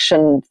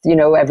traction. You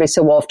know, every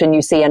so often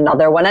you see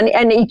another one,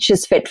 and each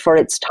is fit for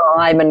its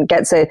time and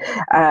gets a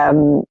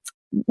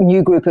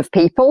new group of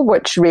people,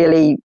 which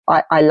really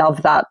I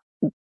love that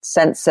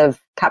sense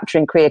of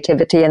capturing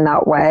creativity in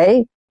that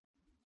way.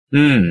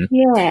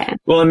 Yeah.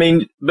 Well, I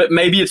mean, but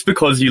maybe it's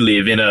because you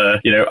live in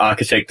a, you know,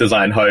 architect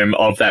design home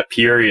of that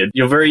period.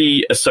 You're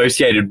very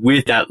associated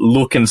with that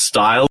look and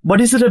style.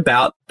 What is it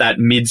about that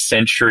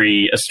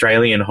mid-century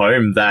Australian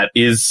home that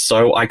is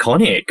so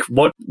iconic?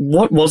 What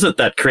was it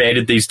that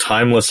created these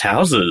timeless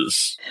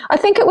houses? I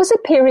think it was a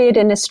period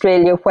in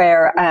Australia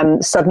where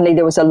suddenly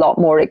there was a lot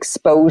more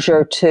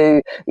exposure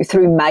through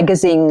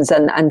magazines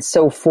and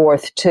so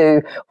forth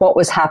to what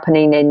was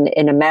happening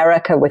in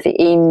America with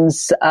the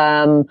Eames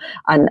and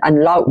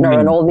Lautner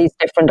and all these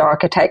different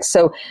architects.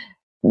 So,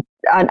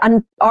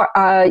 and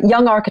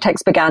young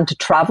architects began to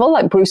travel,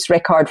 like Bruce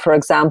Rickard, for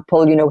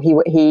example. You know,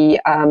 he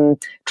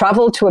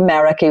traveled to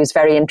America. He was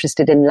very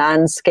interested in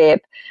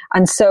landscape.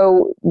 And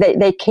so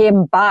they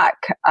came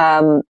back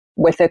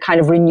with a kind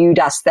of renewed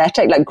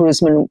aesthetic, like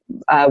Grusman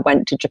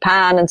went to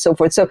Japan and so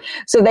forth. So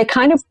they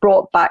kind of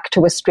brought back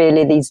to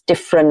Australia these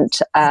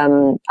different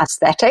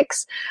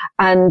aesthetics.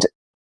 And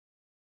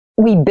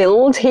we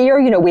build here,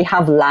 you know, we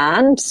have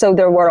land, so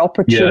there were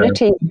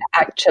opportunities to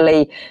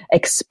actually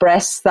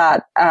express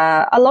that.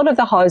 A lot of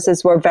the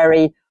houses were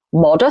very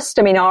modest.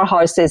 I mean, our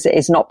house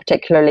is not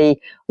particularly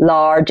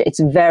large. It's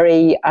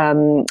very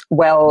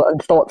well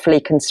and thoughtfully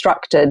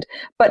constructed,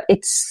 but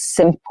it's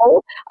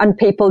simple, and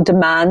people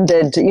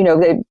demanded, you know,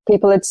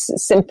 it's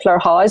simpler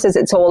houses.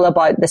 It's all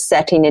about the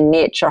setting in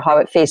nature, how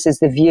it faces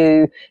the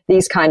view,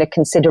 these kind of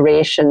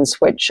considerations,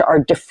 which are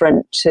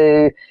different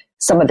to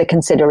some of the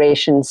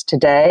considerations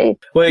today.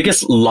 Well, I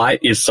guess light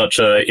is such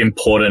an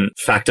important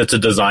factor to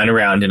design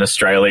around in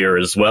Australia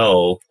as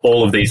well.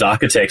 All of these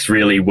architects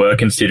really were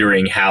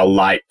considering how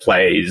light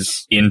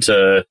plays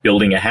into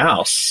building a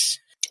house.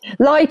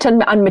 Light and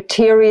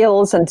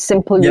materials and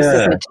simple use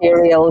of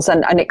materials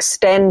and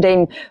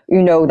extending,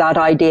 you know, that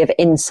idea of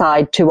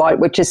inside to out,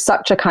 which is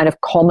such a kind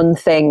of common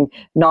thing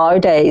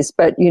nowadays.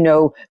 But, you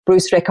know,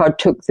 Bruce Rickard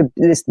took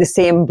the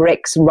same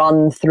bricks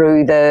run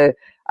through the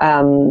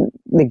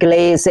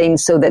glazing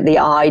so that the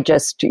eye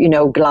just, you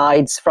know,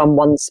 glides from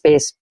one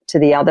space to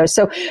the other.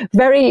 So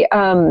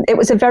it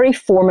was a very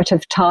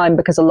formative time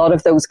because a lot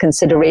of those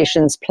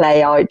considerations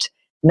play out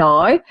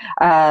now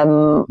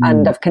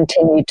and have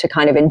continued to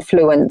kind of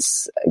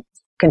influence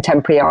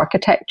contemporary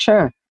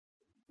architecture.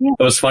 Yeah.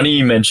 It was funny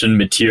you mentioned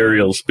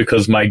materials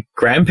because my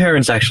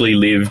grandparents actually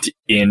lived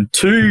in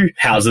 2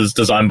 houses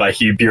designed by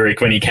Hugh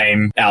Burek when he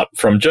came out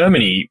from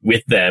Germany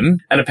with them.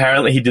 And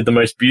apparently he did the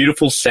most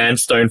beautiful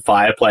sandstone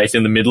fireplace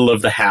in the middle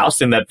of the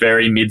house in that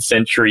very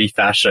mid-century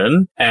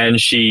fashion. And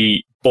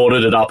she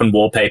boarded it up and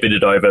wallpapered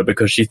it over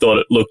because she thought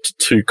it looked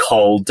too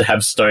cold to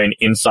have stone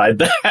inside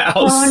the house.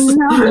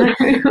 Oh,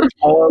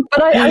 no.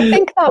 But I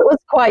think that was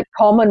quite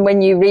common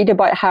when you read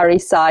about Harry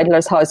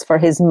Seidler's house for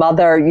his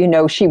mother. You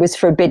know, she was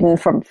forbidden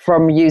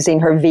from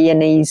using her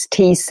Viennese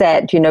tea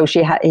set. You know,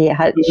 she had to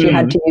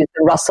use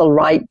the Russell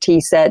Wright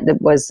tea set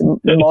that was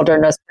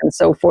modernist and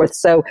so forth.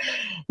 So,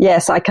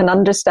 yes, I can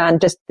understand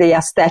just the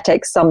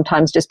aesthetics.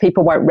 Sometimes just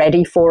people weren't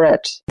ready for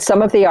it.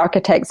 Some of the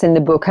architects in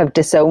the book have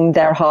disowned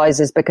their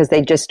houses because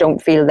they just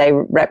don't feel they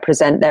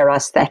represent their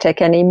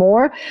aesthetic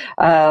anymore.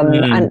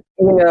 And,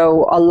 you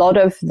know, a lot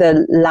of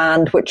the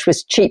land which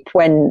was cheap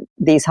when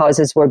these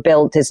houses were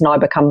built has now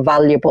become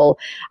valuable.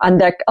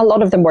 And a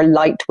lot of them were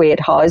lightweight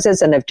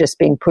houses and have just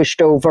been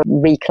pushed over,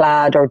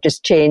 reclad, or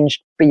just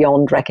changed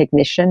beyond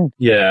recognition.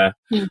 Yeah.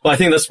 Well, I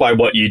think that's why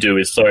what you do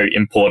is so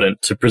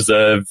important, to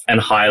preserve and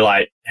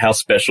highlight how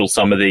special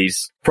some of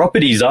these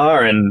properties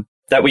are and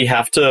that we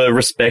have to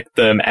respect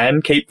them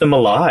and keep them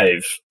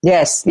alive.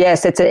 Yes,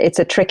 it's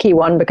a tricky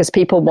one because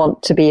people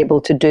want to be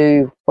able to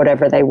do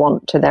whatever they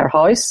want to their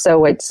house.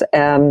 So it's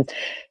kind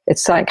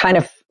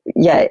of,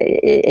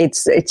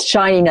 it's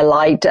shining a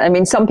light. I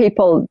mean, some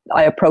people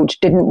I approached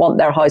didn't want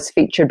their house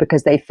featured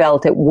because they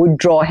felt it would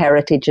draw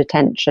heritage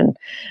attention.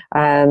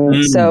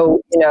 So,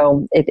 you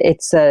know,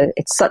 it's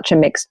such a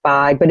mixed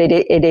bag, but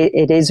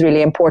it is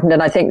really important.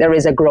 And I think there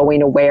is a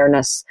growing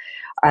awareness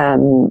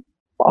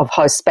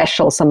how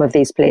special some of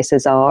these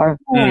places are.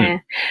 Yeah.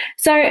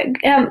 So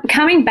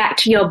coming back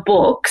to your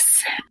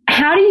books,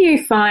 how do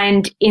you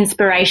find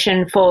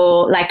inspiration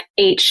for like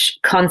each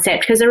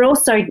concept? Because they're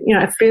also,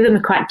 a few of them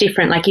are quite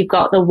different. Like you've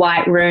got the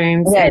white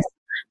rooms. Yes.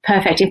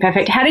 Perfect,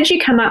 imperfect. How did you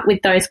come up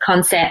with those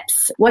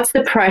concepts? What's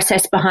the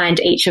process behind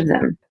each of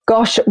them?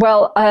 Gosh,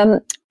 well,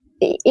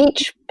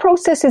 each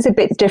process is a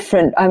bit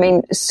different. I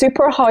mean,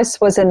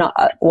 Superhouse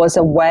was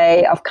a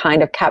way of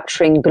kind of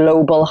capturing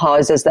global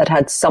houses that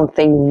had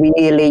something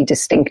really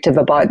distinctive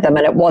about them,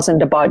 and it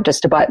wasn't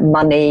just about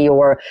money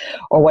or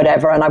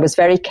whatever. And I was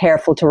very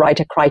careful to write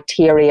a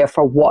criteria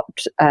for what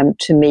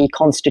to me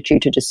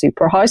constituted a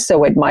superhouse.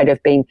 So it might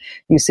have been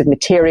use of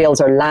materials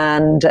or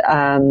land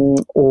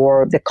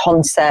or the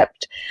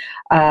concept.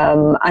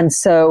 And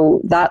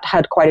so that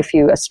had quite a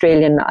few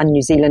Australian and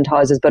New Zealand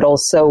houses, but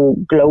also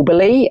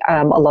globally,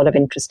 a lot of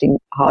interesting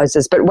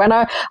houses. But when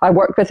I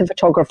worked with a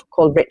photographer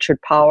called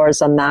Richard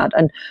Powers on that,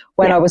 and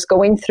when I was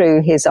going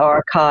through his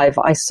archive,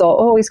 I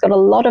saw, he's got a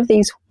lot of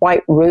these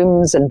white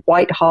rooms and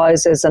white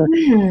houses. And,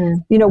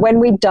 when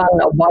we'd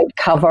done a white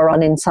cover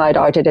on Inside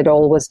Out, it had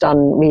always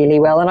done really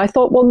well. And I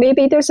thought, well,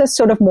 maybe there's a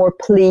sort of more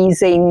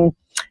pleasing,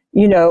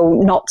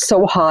 not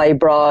so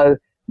highbrow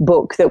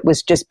book that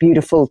was just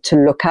beautiful to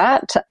look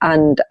at,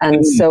 and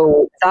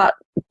so that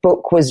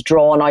book was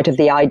drawn out of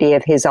the idea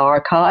of his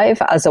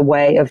archive as a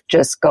way of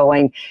just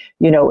going,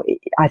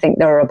 I think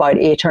there are about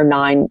 8 or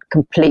 9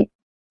 complete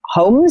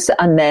homes,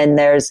 and then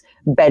there's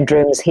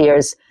bedrooms.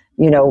 Here's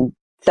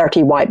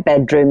 30 white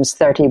bedrooms,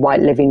 30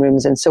 white living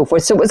rooms, and so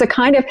forth. So it was a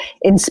kind of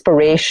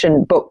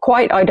inspiration book,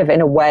 quite out of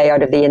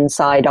the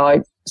inside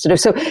out sort of.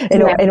 So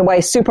in a way,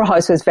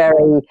 Superhouse was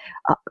very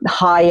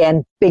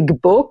high-end, big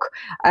book,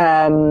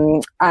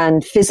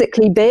 and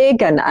physically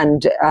big,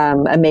 and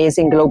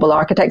amazing global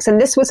architects. And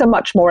this was a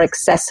much more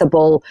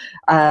accessible,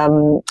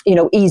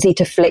 easy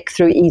to flick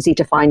through, easy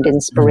to find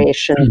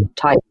inspiration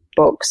type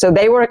book. So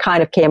they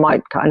came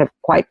out kind of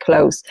quite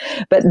close.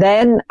 But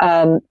then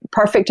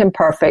Perfect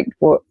Imperfect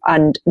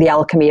and The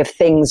Alchemy of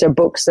Things are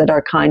books that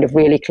are kind of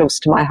really close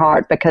to my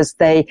heart, because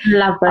they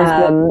love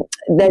those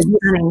they're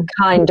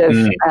kind of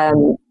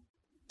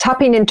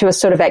tapping into a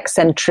sort of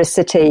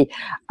eccentricity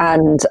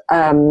and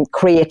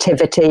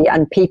creativity,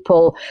 and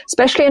people,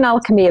 especially in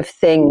Alchemy of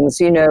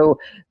Things,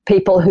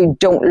 people who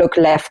don't look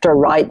left or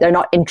right. They're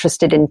not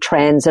interested in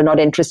trends. They're not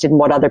interested in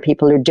what other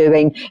people are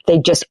doing. They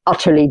just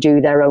utterly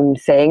do their own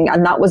thing.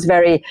 And that was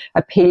very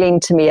appealing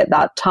to me at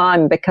that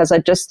time, because I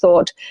just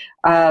thought,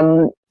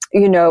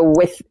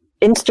 with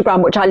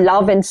Instagram, which I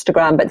love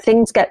Instagram, but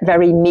things get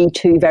very Me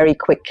Too very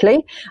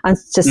quickly. And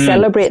to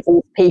celebrate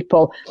these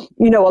people,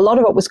 a lot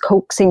of it was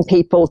coaxing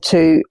people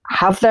to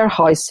have their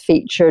house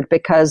featured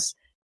because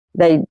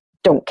they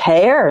don't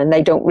care and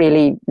they don't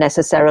really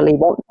necessarily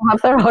want to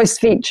have their house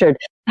featured.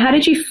 How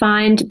did you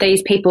find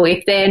these people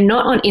if they're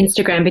not on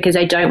Instagram because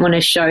they don't want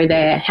to show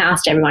their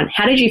house to everyone?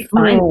 How did you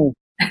find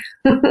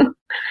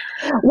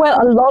Well,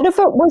 a lot of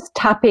it was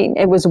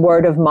it was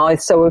word of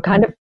mouth. So we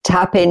kind of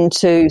tap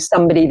into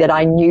somebody that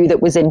I knew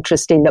that was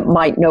interesting, that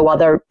might know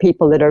other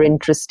people that are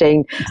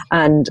interesting,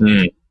 and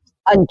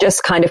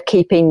just kind of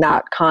keeping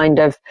that kind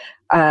of,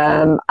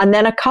 and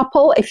then a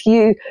couple, if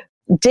you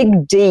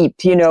dig deep,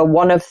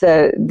 one of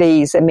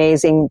these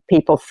amazing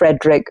people,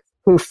 Frederick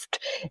Hooft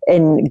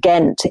in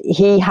Ghent,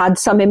 he had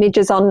some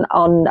images on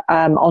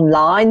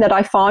online that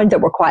I found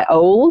that were quite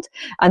old.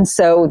 And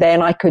so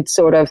then I could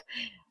sort of,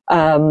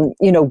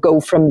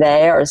 go from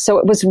there. So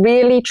it was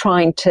really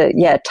trying to,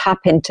 tap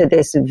into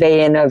this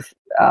vein of,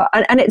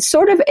 and it's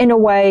sort of, in a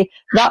way,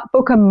 that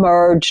book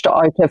emerged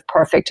out of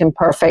Perfect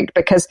Imperfect,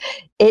 because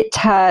it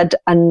had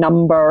a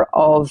number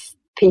of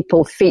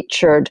people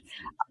featured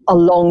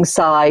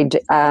alongside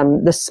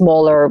the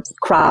smaller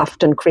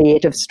craft and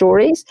creative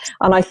stories.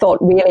 And I thought,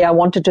 really, I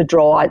wanted to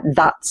draw out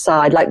that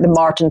side, like the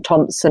Martin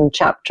Thompson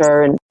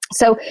chapter. And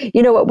so,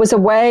 it was a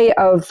way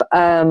of,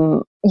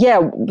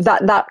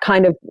 that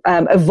kind of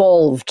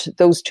evolved.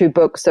 Those two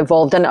books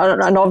evolved. And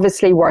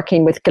obviously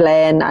working with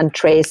Glenn and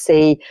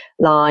Tracy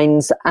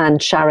Lines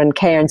and Sharon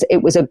Cairns,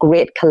 it was a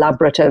great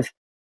collaborative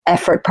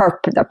effort.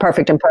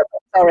 Perfect Imperfect.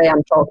 Sorry,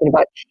 I'm talking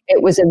about.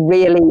 It was a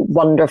really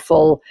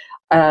wonderful,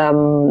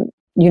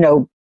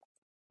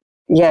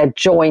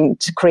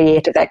 joint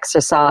creative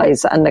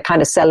exercise, and the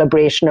kind of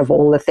celebration of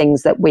all the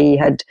things that we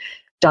had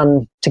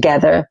done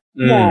together.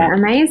 Yeah,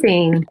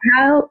 amazing.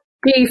 How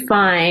do you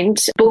find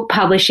book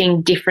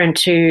publishing different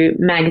to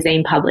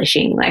magazine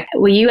publishing? Like,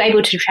 were you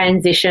able to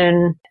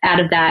transition out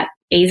of that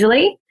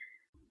easily?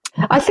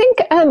 I think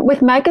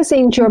with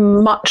magazines, you're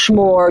much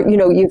more,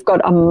 you've got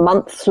a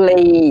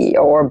monthly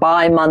or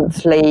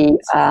bi-monthly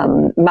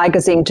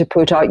magazine to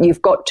put out.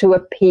 You've got to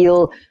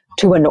appeal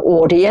to an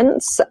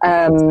audience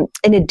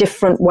in a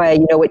different way.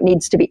 It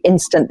needs to be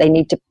instant. They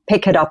need to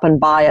pick it up and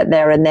buy it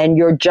there and then.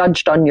 You're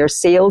judged on your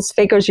sales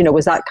figures.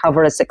 Was that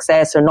cover a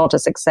success or not a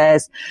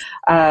success?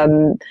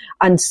 And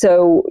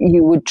so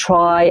you would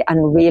try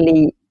and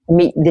really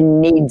meet the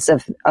needs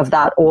of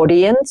that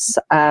audience.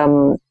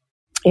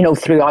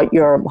 throughout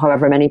your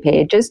however many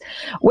pages.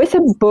 With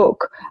a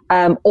book,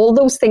 all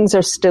those things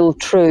are still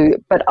true,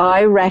 but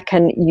I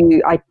reckon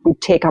I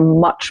would take a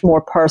much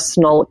more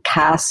personal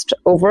cast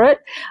over it.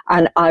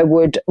 And I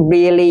would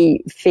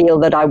really feel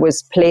that I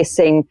was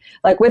placing,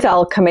 like with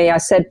Alchemy, I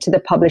said to the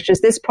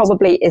publishers, this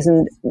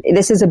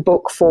is a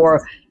book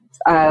for,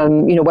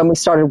 when we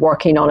started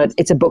working on it,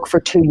 it's a book for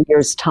 2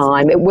 years'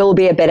 time. It will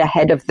be a bit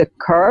ahead of the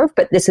curve,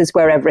 but this is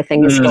where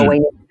everything is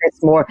going.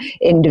 It's more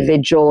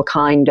individual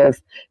kind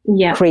of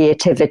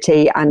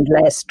creativity and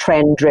less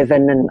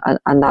trend-driven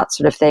and that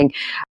sort of thing.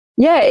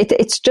 Yeah,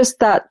 it's just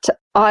that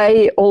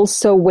I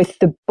also, with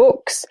the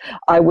books,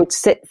 I would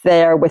sit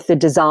there with the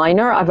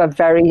designer.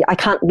 I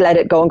can't let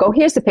it go and go,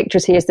 here's the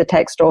pictures, here's the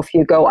text, off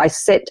you go. I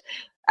sit.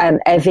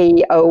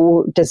 Evie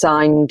O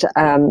designed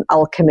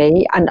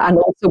Alchemy and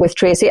also with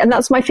Tracy. And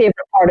that's my favorite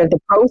part of the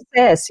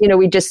process.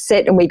 We just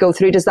sit and we go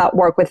through, does that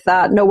work with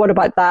that? No, what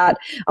about that?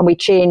 And we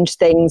change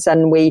things.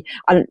 And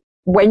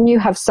when you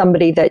have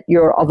somebody that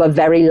you're of a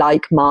very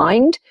like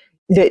mind,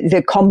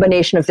 the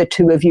combination of the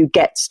two of you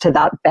gets to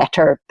that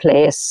better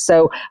place.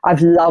 So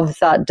I've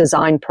loved that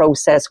design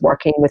process,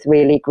 working with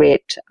really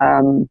great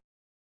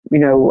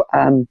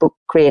book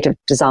creative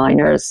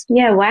designers.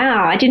 Yeah,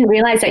 wow. I didn't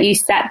realize that you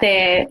sat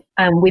there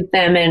with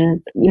them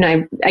and,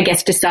 I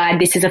guess decide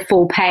this is a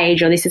full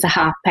page or this is a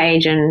half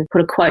page and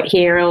put a quote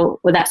here or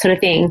that sort of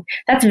thing.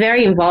 That's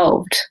very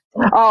involved.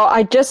 Oh,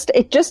 it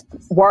just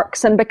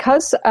works. And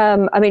because,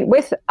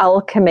 with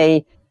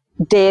Alchemy,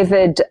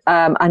 David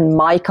and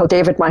Michael,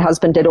 David, my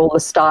husband, did all the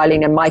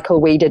styling, and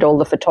Michael, we did all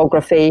the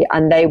photography,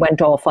 and they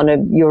went off on a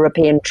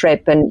European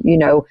trip, and,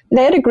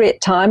 they had a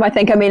great time. I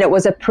think, it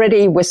was a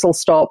pretty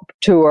whistle-stop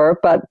tour,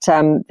 but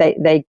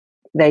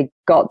they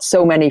got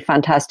so many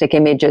fantastic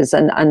images.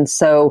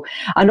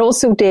 And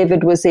also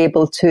David was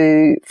able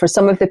to, for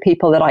some of the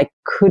people that I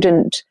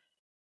couldn't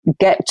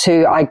get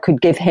to, I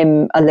could give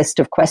him a list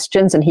of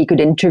questions and he could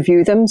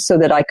interview them so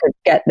that I could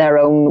get their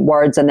own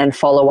words and then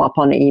follow up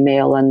on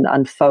email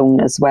and phone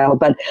as well.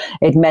 But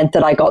it meant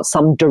that I got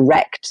some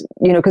direct,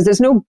 because there's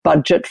no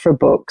budget for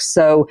books.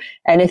 So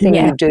anything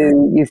you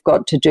do, you've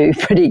got to do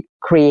pretty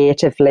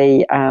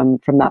creatively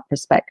from that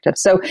perspective.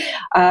 So,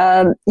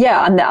 and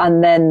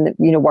then,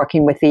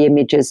 working with the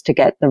images to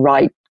get the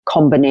right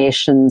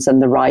combinations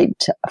and the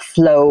right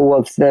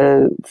flow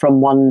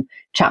from one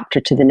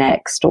chapter to the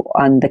next,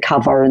 and the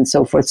cover and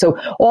so forth. So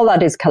all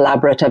that is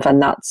collaborative,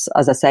 and that's,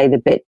 as I say, the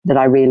bit that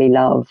I really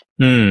love.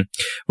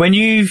 When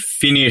you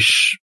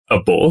finish a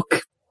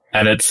book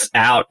and it's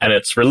out and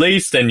it's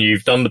released and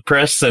you've done the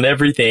press and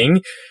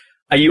everything,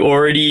 are you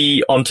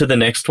already onto the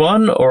next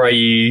one, or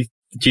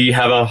do you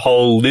have a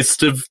whole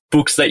list of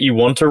books that you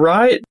want to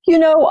write?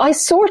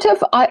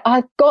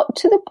 I've got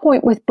to the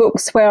point with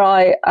books where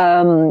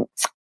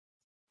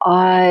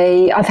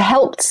I've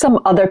helped some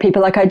other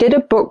people. Like I did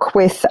a book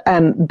with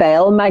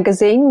Belle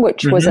magazine,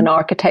 which was an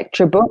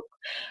architecture book.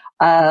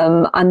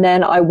 And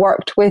then I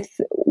worked with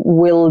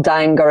Will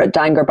Danger at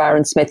Danger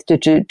Barron Smith to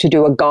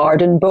do a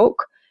garden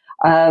book,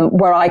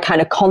 where I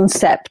kind of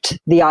concept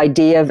the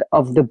idea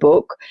of the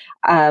book,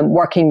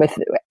 working with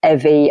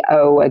Evie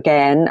O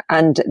again,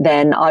 and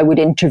then I would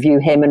interview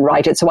him and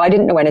write it. So I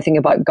didn't know anything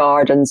about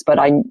gardens, but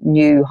I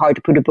knew how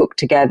to put a book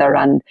together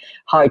and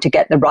how to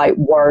get the right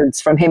words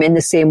from him, in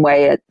the same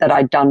way that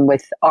I'd done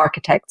with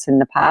architects in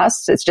the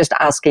past. It's just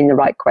asking the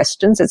right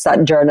questions. It's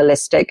that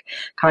journalistic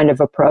kind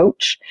of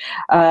approach.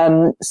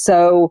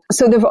 So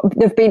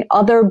there've been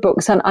other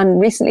books, and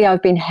recently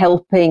I've been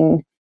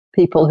helping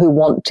people who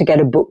want to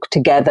get a book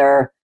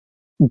together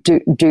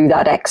do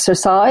that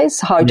exercise,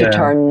 how to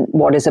turn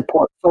what is a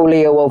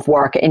portfolio of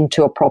work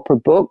into a proper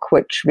book,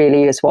 which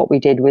really is what we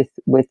did with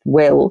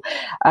Will.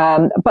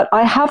 But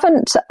I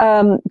haven't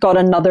got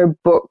another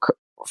book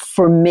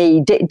for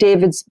me.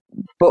 David's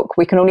book,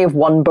 we can only have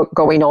one book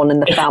going on in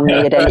the family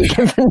at any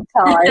given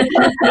time.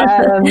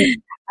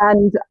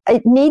 And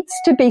it needs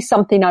to be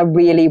something I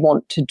really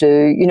want to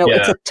do.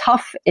 It's a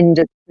tough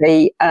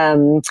industry.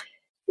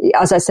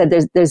 As I said,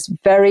 there's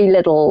very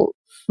little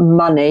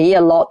money.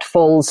 A lot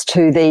falls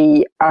to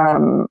the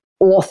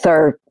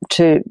author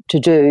to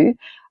do.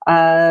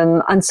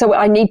 And so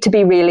I need to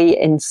be really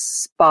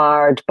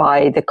inspired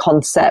by the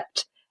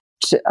concept.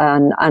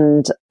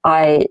 And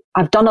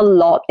I've done a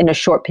lot in a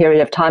short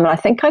period of time. And I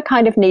think I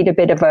kind of need a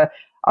bit of a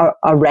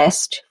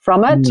rest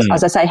from it.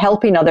 As I say,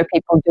 helping other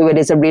people do it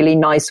is a really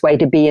nice way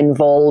to be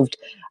involved.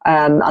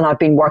 And I've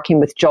been working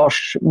with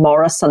Josh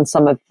Morris on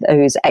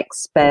who's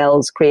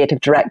ex-Belle's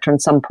creative director on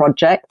some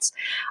projects.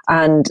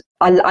 And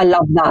I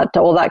love that.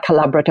 All that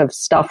collaborative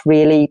stuff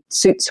really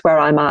suits where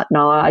I'm at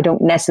now. I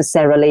don't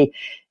necessarily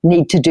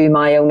need to do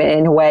my own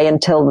in a way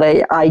until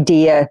the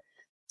idea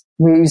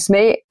moves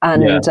me.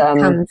 And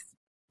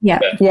yeah.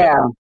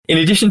 In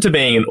addition to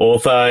being an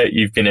author,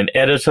 you've been an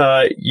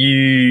editor,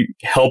 you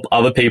help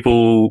other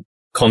people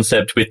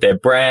concept with their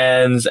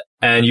brands,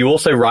 and you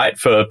also write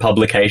for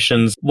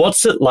publications.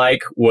 What's it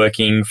like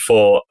working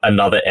for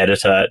another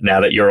editor now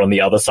that you're on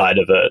the other side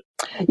of it?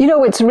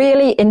 It's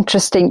really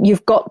interesting.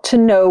 You've got to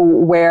know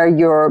where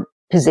your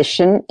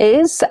position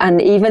is.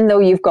 And even though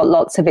you've got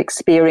lots of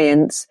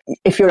experience,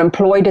 if you're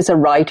employed as a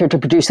writer to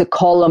produce a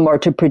column or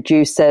to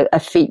produce a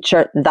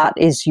feature, that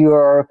is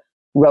your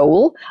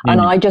role. And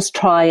I just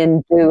try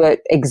and do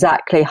it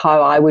exactly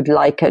how I would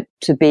like it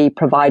to be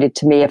provided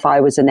to me if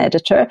I was an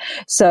editor.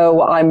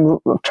 So I'm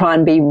trying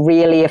to be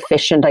really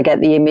efficient. I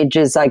get the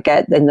images, I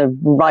get in the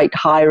right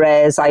high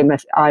res.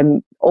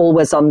 I'm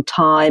always on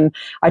time.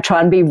 I try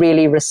and be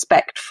really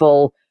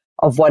respectful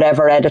of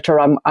whatever editor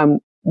I'm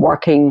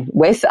working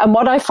with. And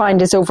what I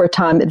find is over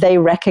time, they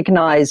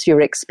recognize your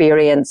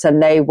experience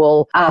and they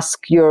will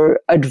ask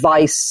your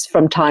advice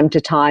from time to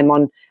time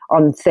on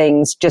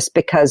things just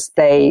because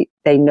they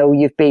know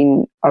you've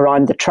been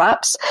around the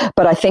traps.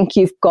 But I think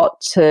you've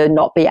got to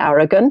not be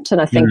arrogant.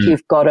 And I think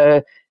you've got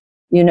to,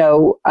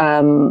 know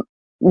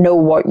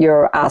what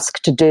you're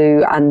asked to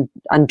do and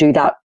do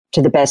that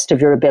to the best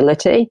of your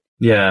ability.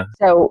 Yeah.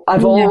 So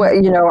I've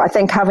always, I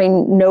think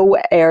having no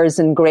airs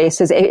and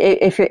graces,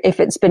 if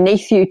it's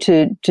beneath you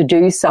to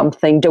do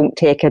something, don't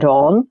take it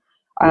on.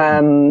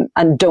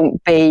 And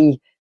don't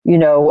be,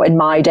 in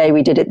my day,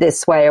 we did it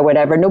this way or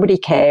whatever. Nobody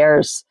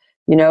cares.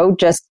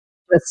 Just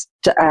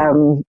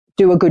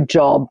do a good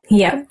job.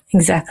 Yeah,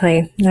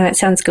 exactly. No, that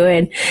sounds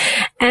good.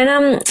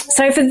 And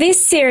so for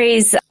this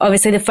series,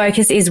 obviously the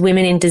focus is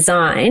women in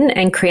design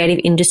and creative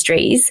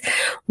industries.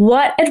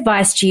 What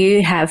advice do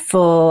you have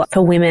for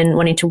women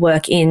wanting to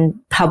work in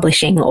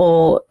publishing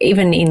or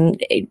even in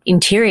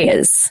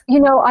interiors?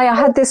 I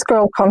had this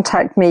girl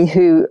contact me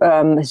who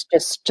has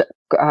just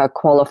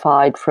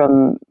qualified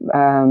from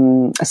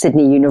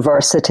Sydney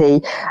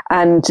University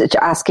and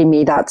asking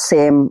me that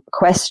same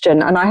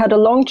question. And I had a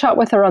long chat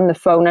with her on the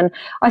phone. And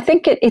I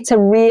think it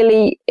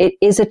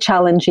is a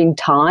challenging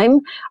time.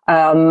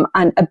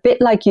 And a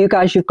bit like you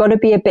guys, you've got to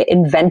be a bit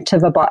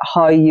inventive about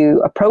how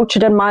you approach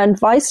it. And my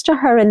advice to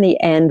her in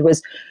the end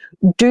was,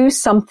 do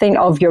something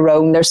of your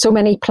own. There's so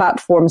many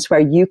platforms where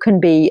you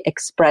can be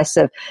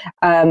expressive,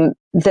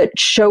 that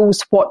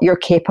shows what you're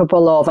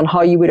capable of and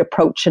how you would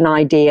approach an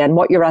idea and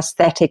what your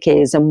aesthetic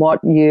is and what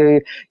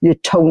your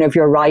tone of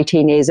your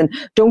writing is. And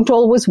don't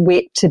always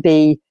wait to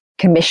be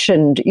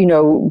commissioned,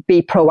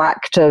 be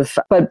proactive,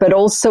 but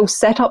also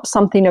set up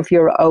something of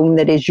your own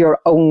that is your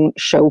own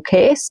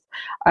showcase.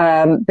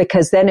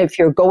 Because then if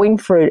you're going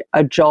for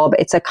a job,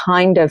 it's a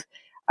kind of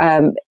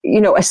a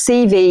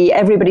CV,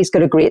 everybody's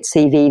got a great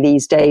CV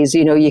these days.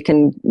 You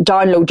can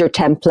download your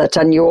template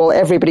and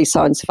everybody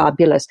sounds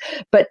fabulous.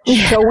 But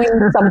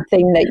showing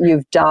something that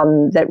you've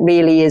done that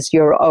really is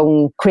your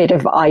own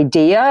creative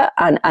idea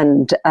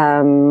and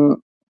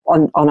on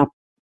a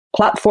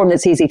platform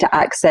that's easy to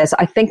access,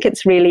 I think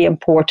it's really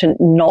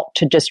important not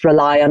to just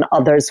rely on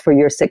others for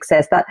your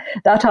success.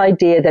 That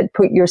idea that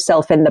put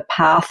yourself in the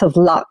path of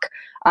luck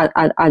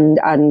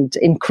and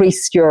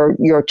increase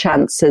your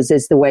chances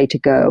is the way to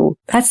go.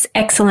 That's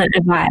excellent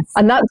advice.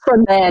 And that's for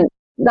men.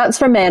 That's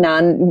for men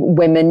and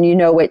women.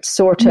 It's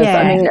sort of,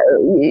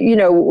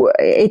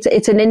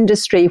 it's an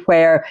industry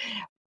where,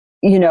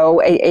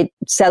 it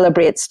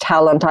celebrates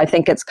talent. I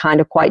think it's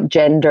kind of quite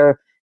gender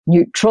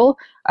neutral.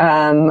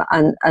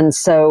 And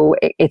so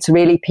it's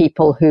really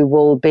people who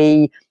will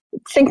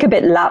think a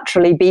bit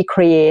laterally, be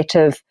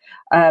creative,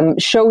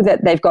 show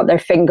that they've got their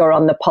finger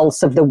on the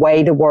pulse of the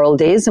way the world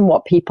is and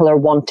what people are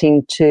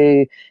wanting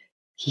to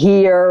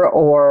hear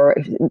or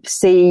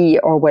see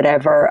or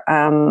whatever.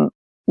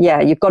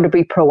 You've got to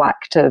be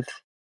proactive.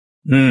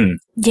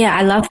 Yeah,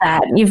 I love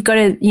that. You've got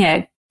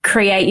to,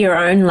 create your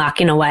own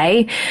luck in a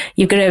way.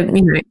 You've got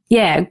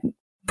to,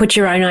 put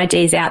your own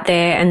ideas out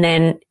there and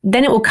then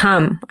it will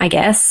come, I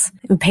guess,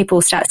 and people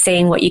start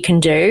seeing what you can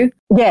do.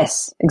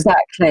 Yes,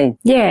 exactly.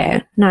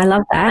 Yeah, no, I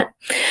love that.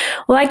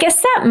 Well, I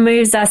guess that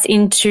moves us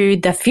into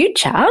the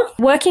future.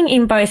 Working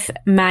in both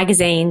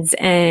magazines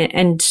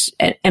and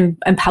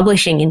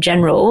publishing in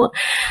general,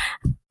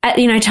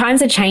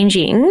 times are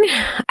changing.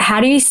 How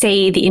do you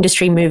see the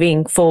industry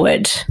moving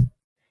forward?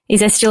 Is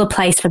there still a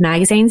place for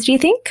magazines, do you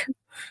think?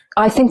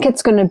 I think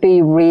it's going to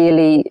be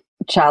really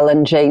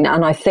challenging.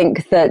 And I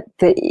think that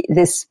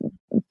this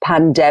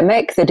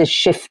pandemic that has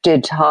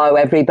shifted how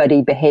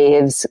everybody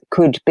behaves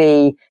could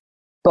be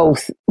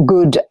both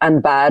good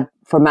and bad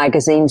for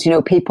magazines.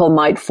 People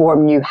might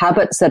form new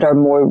habits that are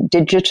more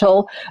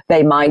digital.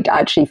 They might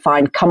actually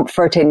find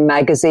comfort in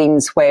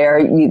magazines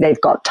where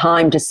they've got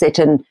time to sit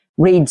and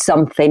read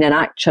something and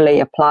actually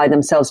apply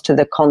themselves to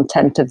the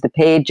content of the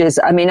pages.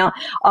 I mean,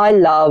 I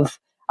love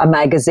a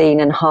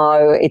magazine and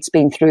how it's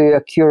been through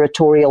a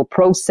curatorial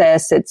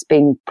process. It's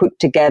been put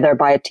together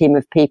by a team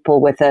of people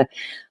with a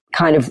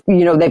kind of,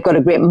 they've got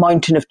a great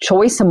mountain of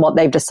choice in what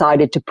they've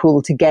decided to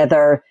pull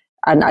together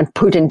and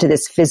put into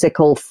this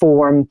physical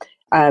form.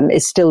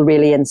 Is still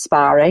really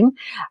inspiring.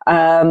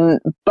 But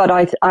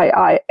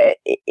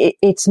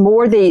it's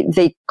more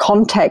the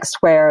context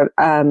where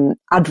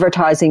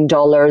advertising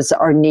dollars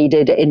are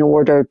needed in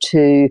order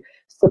to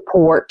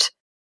support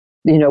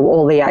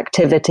all the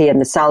activity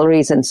and the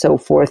salaries and so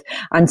forth.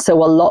 And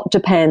so a lot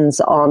depends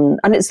on,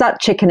 and it's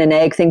that chicken and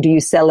egg thing. Do you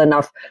sell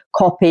enough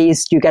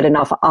copies? Do you get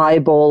enough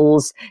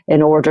eyeballs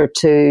in order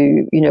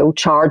to,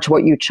 charge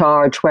what you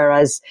charge?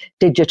 Whereas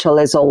digital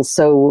is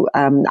also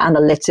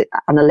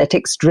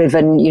analytics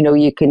driven.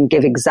 You can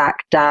give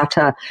exact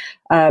data.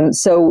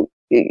 So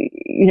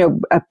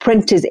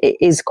print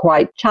is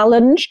quite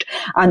challenged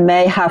and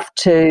may have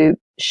to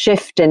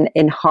shift in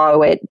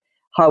how it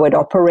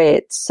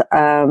operates.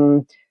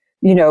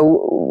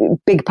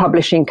 Big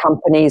publishing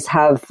companies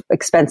have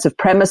expensive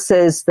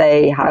premises.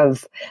 They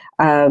have,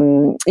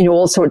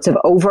 all sorts of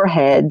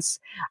overheads,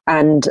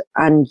 and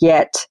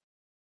yet,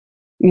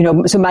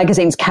 so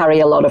magazines carry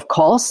a lot of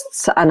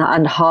costs,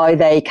 and how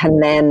they can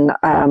then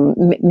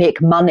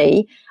make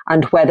money,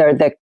 and whether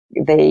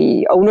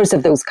the owners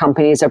of those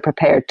companies are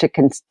prepared to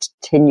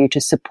continue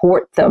to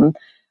support them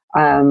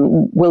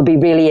will be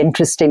really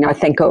interesting. I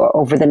think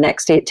over the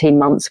next 18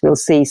 months, we'll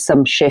see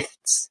some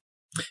shifts.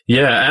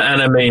 Yeah,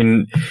 and I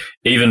mean,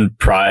 even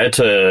prior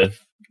to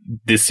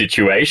this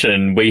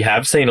situation, we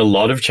have seen a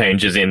lot of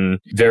changes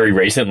very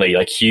recently,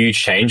 like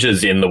huge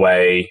changes in the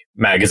way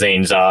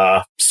magazines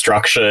are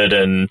structured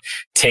and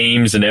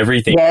teams and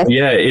everything. Yes.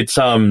 Yeah, it's,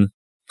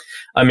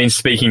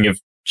 speaking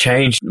of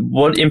change,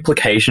 what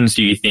implications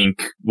do you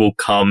think will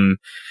come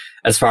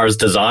as far as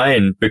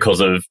design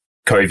because of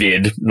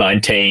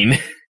COVID-19?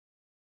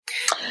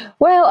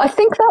 Well, I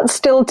think that's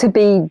still to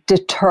be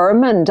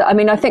determined. I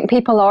mean, I think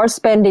people are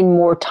spending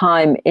more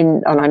time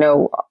and I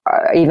know,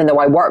 even though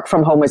I work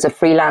from home as a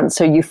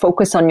freelancer, you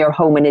focus on your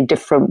home in a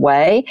different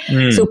way.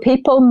 So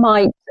people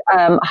might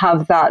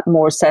have that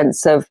more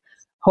sense of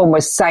home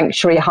as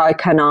sanctuary. How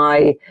can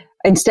I,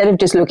 instead of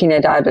just looking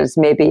at it as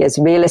maybe as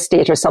real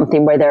estate or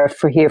something where they're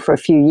here for a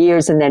few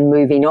years and then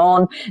moving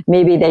on,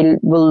 maybe they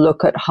will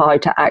look at how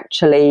to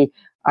actually,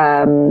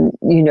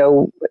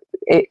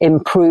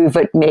 improve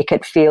it, make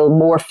it feel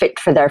more fit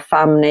for their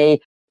family.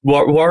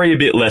 Worry a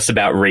bit less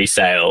about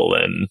resale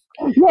and...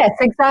 Yes,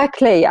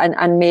 exactly.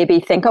 And maybe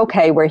think,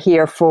 okay, we're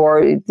here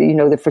for,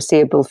 the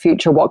foreseeable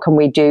future. What can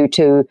we do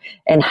to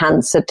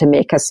enhance it, to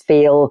make us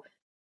feel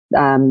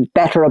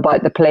better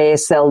about the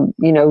place? They'll,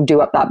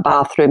 do up that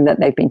bathroom that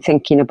they've been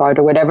thinking about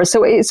or whatever.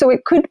 So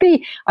it could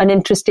be an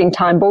interesting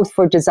time, both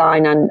for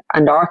design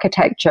and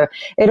architecture.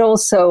 It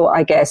also,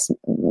 I guess,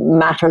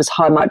 matters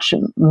how much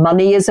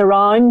money is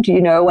around,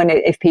 and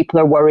if people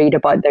are worried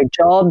about their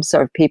jobs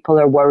or if people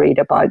are worried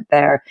about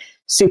their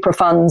super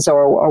funds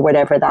or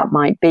whatever that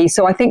might be.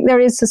 So I think there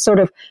is a sort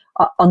of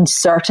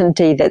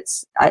uncertainty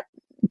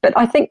but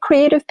I think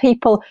creative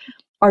people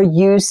are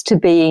used to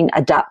being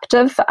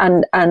adaptive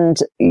and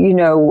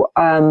you're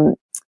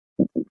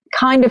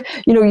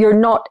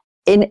not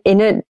in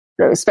it,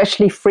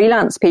 especially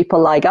freelance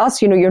people like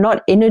us, you're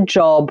not in a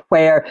job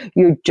where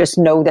you just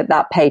know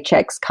that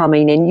paycheck's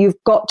coming in.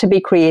 You've got to be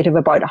creative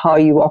about how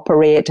you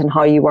operate and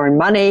how you earn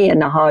money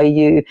and how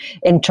you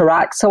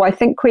interact. So I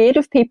think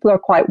creative people are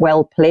quite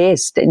well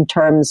placed in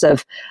terms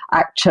of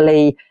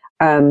actually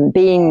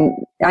being,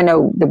 I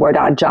know the word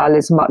agile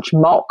is much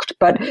mocked,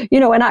 but,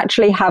 and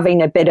actually having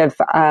a bit of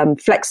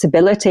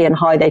flexibility in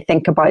how they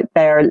think about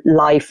their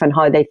life and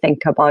how they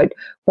think about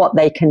what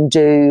they can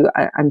do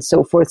and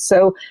so forth.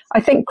 So I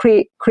think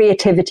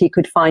creativity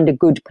could find a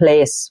good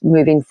place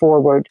moving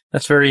forward.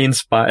 That's very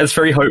inspiring. It's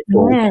very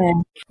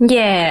hopeful.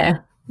 Yeah.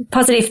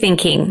 Positive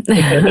thinking.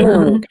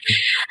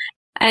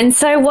 And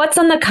so what's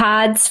on the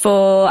cards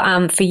for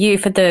you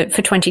for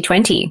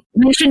 2020?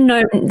 You should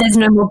know there's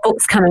no more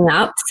books coming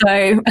up.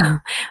 So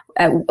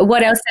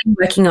what else are you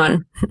working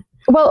on?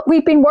 Well,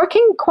 we've been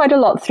working quite a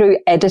lot through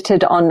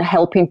Edited on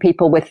helping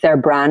people with their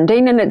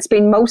branding, and it's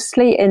been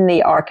mostly in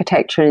the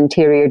architecture and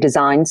interior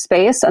design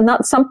space. And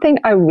that's something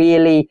I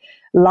really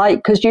like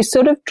because you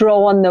sort of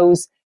draw on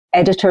those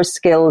editor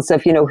skills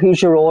of,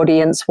 who's your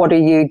audience? What are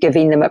you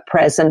giving them at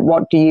present?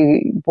 What do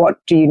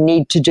you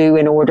need to do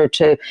in order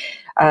to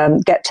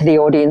get to the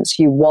audience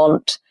you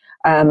want?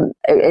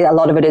 A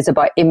lot of it is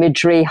about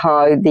imagery,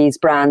 how these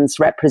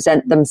brands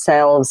represent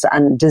themselves,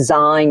 and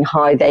design,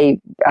 how they,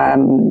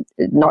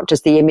 not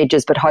just the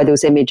images, but how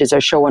those images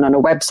are shown on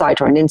a website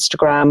or an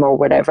Instagram or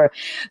whatever.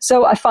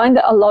 So I find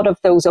that a lot of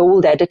those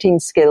old editing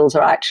skills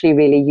are actually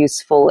really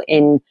useful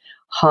in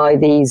how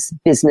these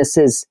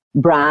businesses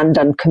brand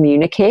and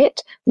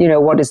communicate.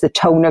 What is the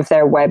tone of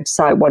their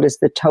website? What is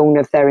the tone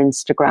of their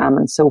Instagram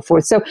and so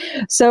forth?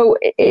 So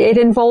it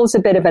involves a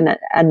bit of an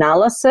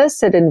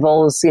analysis. It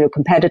involves,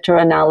 competitor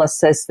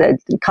analysis, the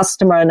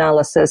customer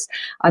analysis,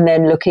 and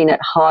then looking at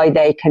how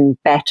they can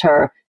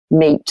better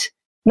meet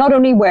not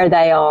only where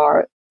they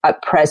are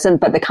at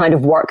present, but the kind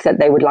of work that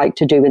they would like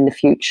to do in the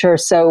future.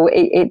 So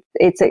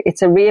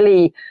it's a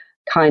really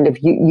kind of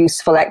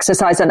useful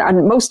exercise,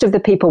 and most of the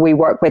people we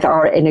work with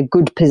are in a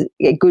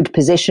good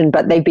position,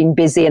 but they've been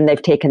busy and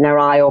they've taken their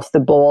eye off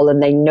the ball,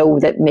 and they know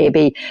that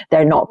maybe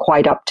they're not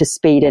quite up to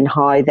speed in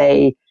how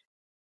the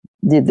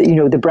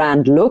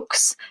brand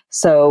looks.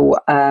 So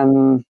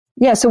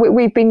Yeah, so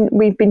we've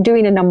been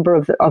doing a number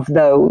of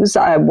those.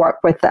 I work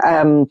with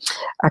a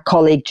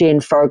colleague,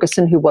 Jane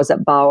Ferguson, who was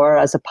at Bauer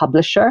as a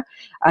publisher,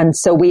 and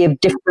so we have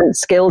different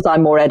skills.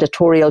 I'm more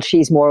editorial;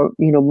 she's more,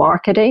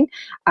 marketing,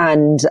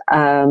 and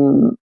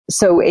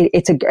so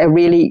it's a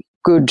really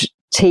good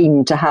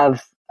team to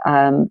have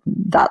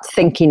that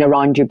thinking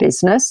around your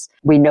business.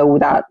 We know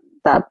that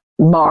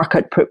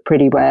market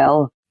pretty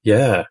well.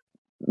 Yeah.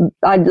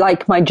 I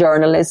like my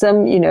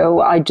journalism.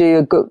 I do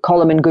a good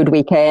column in Good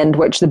Weekend,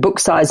 which the book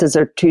sizes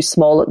are too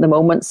small at the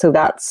moment. So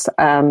that's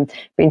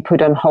been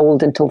put on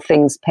hold until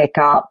things pick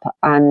up.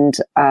 And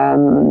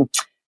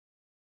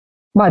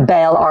my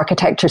Bell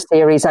Architecture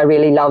series I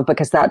really love,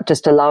 because that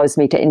just allows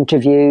me to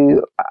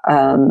interview,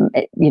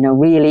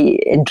 really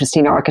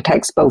interesting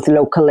architects, both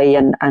locally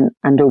and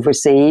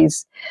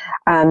overseas.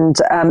 And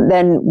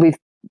then we've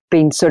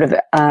been sort of,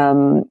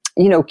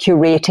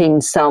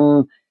 curating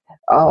some.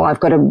 I've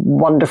got a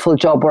wonderful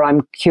job where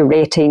I'm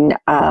curating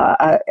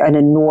an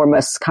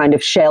enormous kind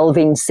of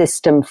shelving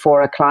system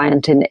for a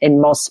client in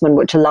Mosman,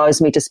 which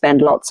allows me to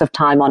spend lots of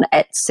time on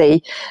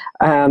Etsy,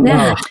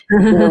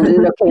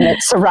 looking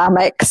at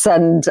ceramics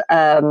and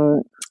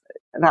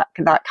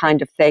that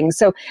kind of thing.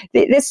 So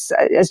this,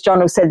 as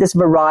John said, this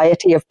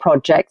variety of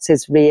projects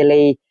is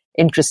really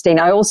interesting.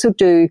 I also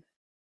do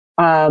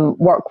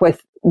work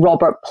with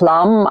Robert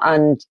Plum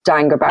and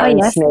Danger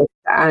Barron-Smith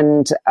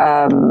and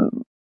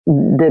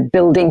the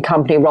building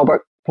company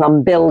Robert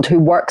Plum Build, who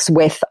works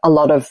with a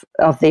lot of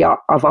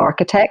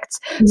architects.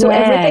 So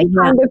everything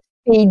kind of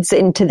feeds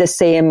into the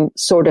same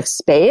sort of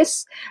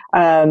space.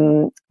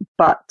 And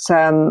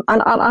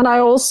I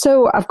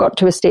also, I've got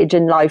to a stage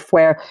in life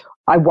where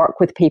I work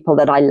with people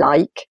that I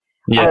like.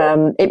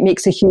 Yeah. It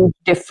makes a huge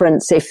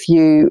difference if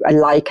you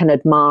like and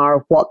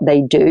admire what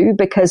they do,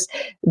 because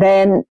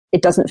then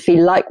it doesn't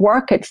feel like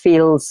work. It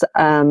feels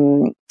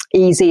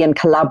easy and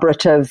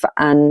collaborative,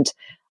 and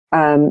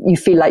you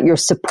feel like you're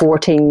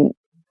supporting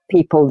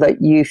people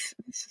that you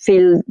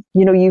feel,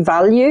 you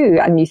value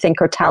and you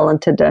think are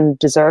talented and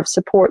deserve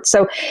support.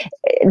 So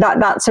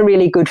that's a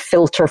really good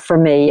filter for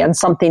me, and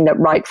something that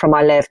right from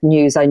I left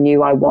News, I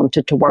knew I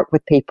wanted to work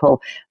with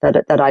people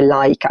that I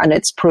like. And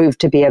it's proved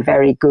to be a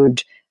very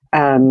good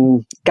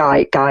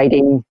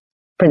guiding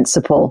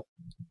principle.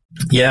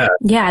 Yeah.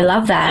 Yeah, I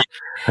love that.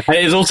 And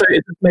it just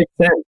makes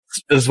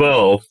sense as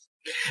well.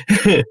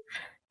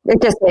 It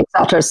just makes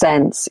utter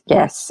sense,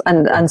 yes.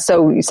 And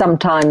so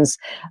sometimes,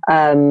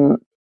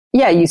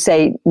 you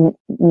say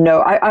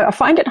no. I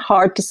find it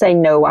hard to say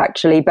no,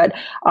 actually, but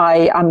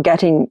I'm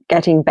getting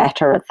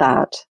better at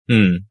that.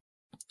 Mm.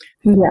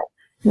 Yeah.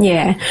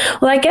 Yeah.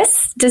 Well, I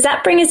guess, does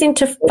that bring us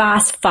into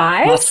Fast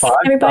Five,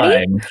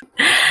 everybody?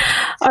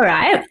 All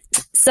right.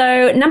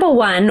 So, number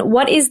 1,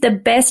 what is the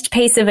best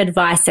piece of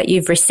advice that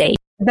you've received?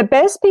 The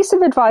best piece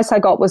of advice I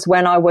got was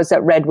when I was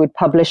at Redwood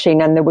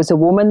Publishing, and there was a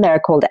woman there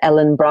called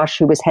Ellen Brush,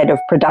 who was head of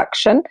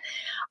production.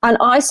 And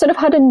I sort of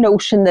had a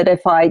notion that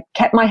if I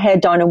kept my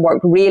head down and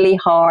worked really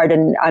hard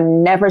and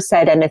never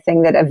said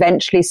anything, that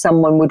eventually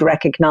someone would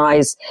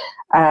recognize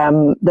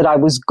that I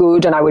was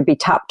good, and I would be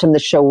tapped on the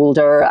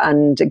shoulder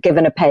and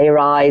given a pay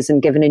rise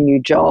and given a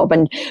new job.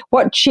 And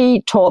what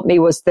she taught me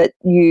was that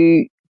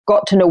you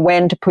got to know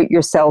when to put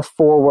yourself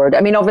forward.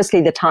 I mean,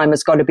 obviously the time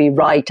has got to be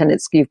right, and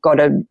you've got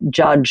to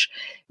judge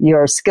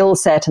your skill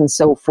set and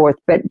so forth.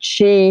 But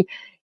she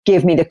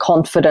gave me the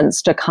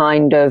confidence to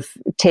kind of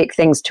take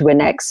things to a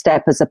next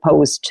step, as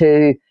opposed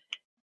to,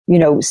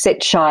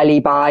 sit shyly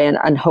by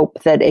and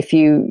hope that if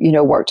you,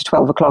 work to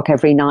 12 o'clock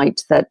every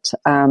night, that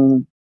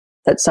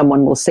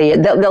someone will see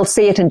it. They'll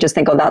see it and just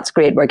think, oh, that's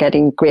great. We're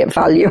getting great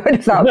value out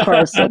of that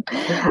person.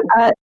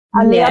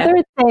 And the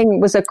other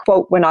thing was a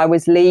quote when I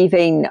was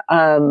leaving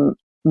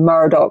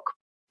Murdoch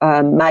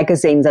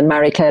magazines and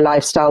Marie Claire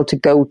Lifestyle to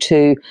go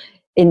to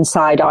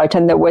Inside Out,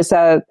 and there was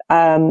a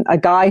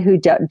guy who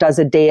does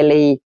a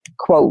daily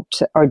quote,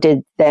 or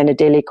did then a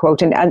daily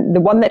quote, and the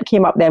one that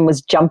came up then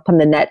was "Jump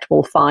and the net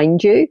will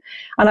find you,"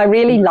 and I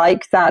really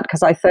like that,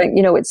 because I think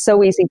it's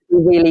so easy to be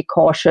really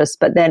cautious,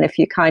 but then if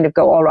you kind of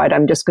go, all right,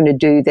 I'm just going to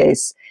do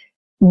this,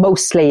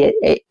 mostly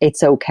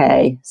it's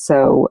okay.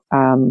 So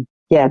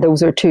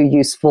those are 2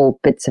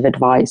 useful bits of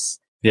advice.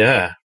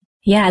 Yeah.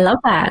 Yeah, I love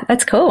that.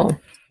 That's cool.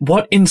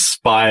 What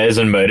inspires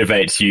and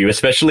motivates you,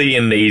 especially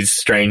in these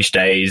strange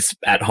days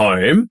at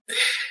home?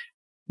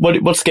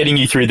 What's getting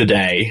you through the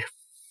day?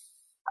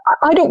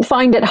 I don't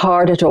find it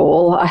hard at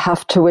all, I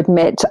have to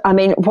admit. I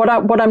mean, what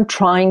I'm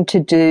trying to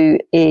do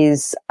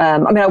is,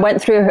 I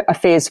went through a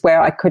phase where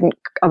I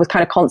was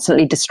kind of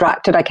constantly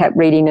distracted. I kept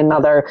reading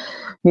another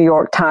New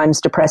York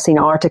Times depressing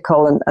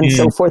article and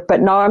so forth.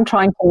 But now I'm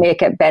trying to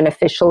make it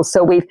beneficial.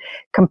 So with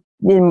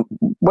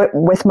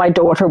my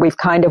daughter, we've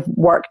kind of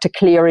worked to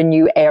clear a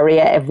new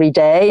area every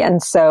day.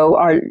 And so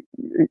our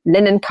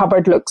linen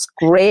cupboard looks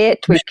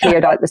great. We've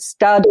cleared out the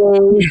study.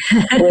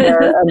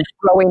 We're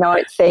throwing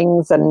out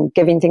things and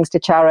giving things to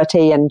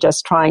charity, and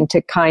just trying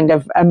to kind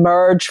of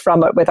emerge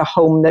from it with a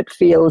home that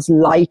feels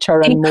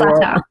lighter and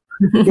more.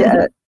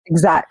 Yeah,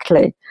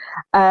 exactly.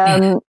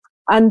 And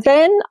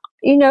then,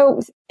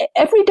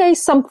 every day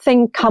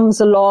something comes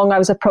along. I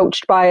was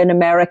approached by an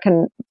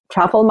American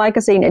travel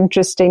magazine,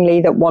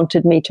 interestingly, that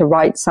wanted me to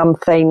write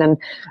something, and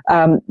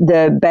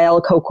the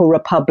Bell Coco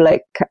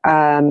Republic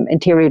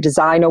Interior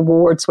Design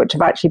Awards, which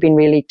have actually been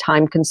really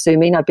time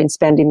consuming. I've been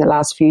spending the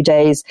last few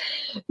days,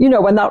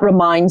 and that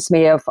reminds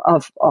me of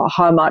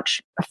how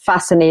much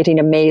fascinating,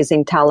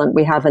 amazing talent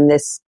we have in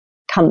this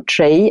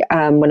country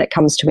when it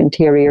comes to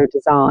interior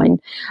design.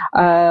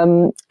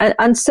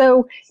 And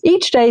so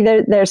each day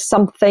there's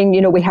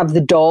something, we have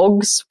the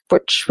dogs,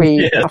 which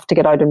we have to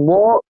get out and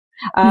walk.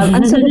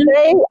 And so the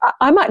day,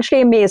 I'm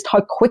actually amazed how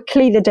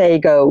quickly the day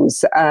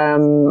goes.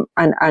 And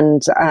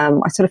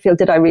I sort of feel,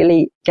 did I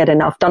really get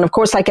enough done? Of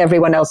course, like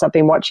everyone else, I've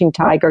been watching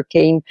Tiger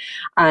King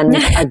and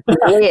a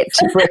great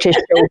British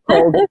show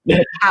called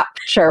The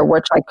Capture,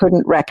 which I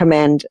couldn't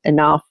recommend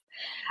enough.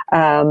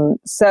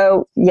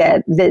 So yeah,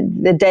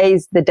 the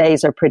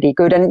days are pretty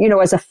good. And,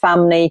 as a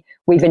family,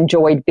 we've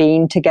enjoyed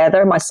being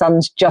together. My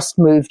son's just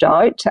moved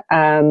out.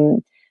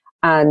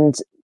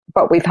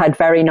 But we've had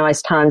very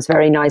nice times,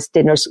 very nice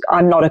dinners.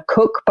 I'm not a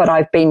cook, but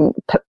I've been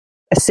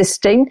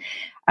assisting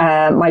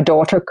my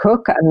daughter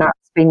cook, and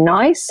that's been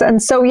nice.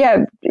 And so,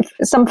 yeah,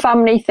 some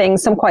family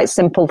things, some quite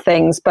simple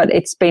things, but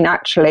it's been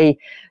actually,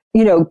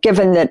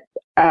 given that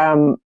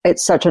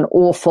it's such an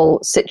awful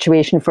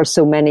situation for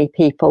so many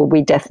people,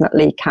 we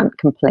definitely can't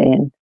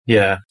complain.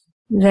 Yeah.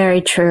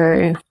 Very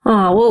true.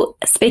 Oh, well,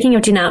 speaking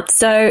of dinner,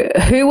 so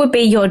who would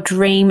be your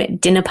dream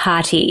dinner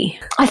party?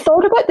 I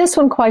thought about this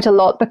one quite a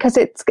lot because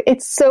it's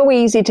so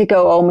easy to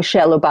go,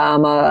 Michelle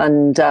Obama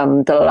and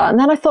and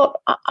then I thought,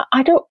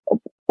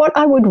 what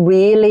I would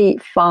really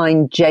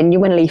find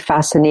genuinely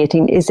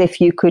fascinating is if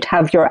you could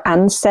have your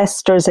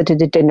ancestors at a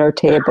dinner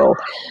table,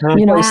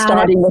 Wow,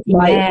 starting with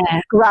my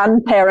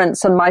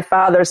grandparents on my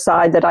father's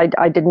side that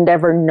I didn't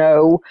ever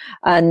know.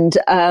 And,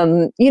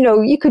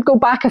 you could go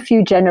back a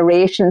few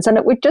generations and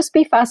it would just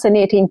be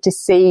fascinating to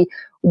see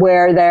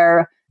where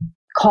their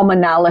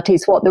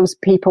commonalities, what those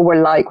people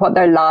were like, what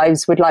their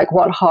lives were like,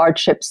 what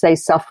hardships they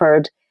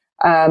suffered.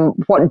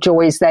 What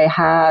joys they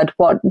had.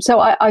 So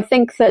I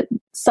think that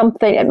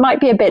it might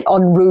be a bit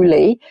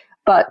unruly,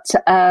 but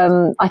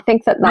I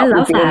think that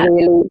would be a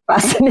really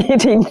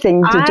fascinating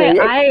thing to do.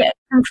 I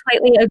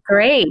completely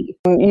agree.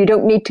 You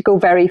don't need to go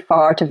very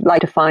far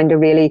to find a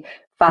really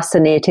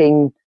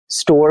fascinating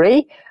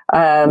story.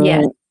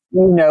 Sad,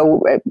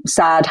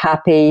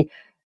 happy,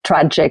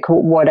 tragic,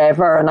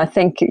 whatever. And I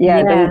think,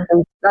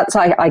 that's,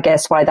 I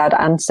guess, why that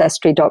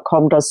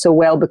Ancestry.com does so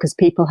well, because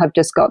people have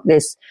just got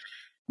this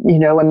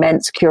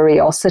immense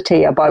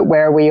curiosity about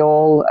where we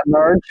all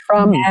emerge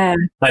from. Yeah.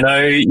 I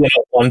know you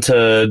don't want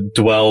to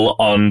dwell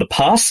on the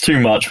past too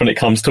much when it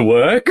comes to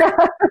work.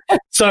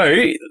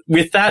 So,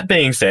 with that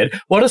being said,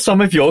 what are some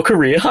of your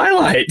career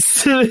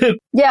highlights?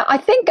 Yeah,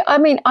 I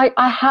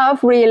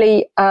have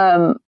really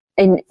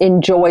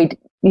enjoyed,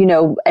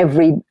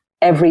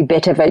 every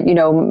bit of it,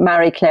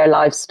 Marie Claire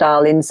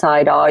lifestyle,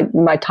 Inside Out,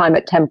 my time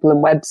at Temple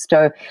and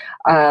Webster,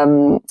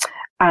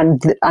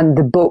 and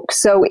the book.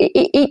 So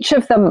each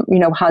of them,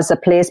 has a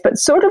place, but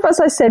sort of,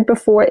 as I said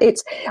before,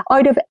 it's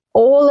out of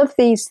all of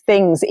these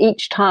things,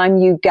 each time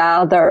you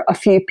gather a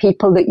few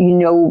people that you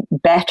know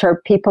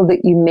better, people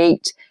that you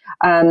meet,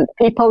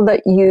 people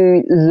that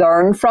you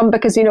learn from,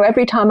 because,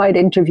 every time I'd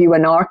interview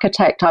an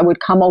architect, I would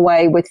come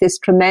away with this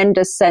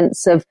tremendous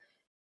sense of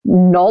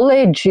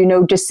knowledge,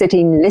 just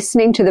sitting,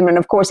 listening to them. And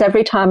of course,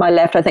 every time I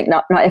left, I think,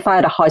 now, if I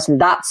had a house,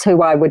 that's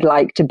who I would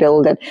like to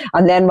build it.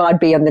 And then I'd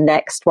be on the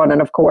next one.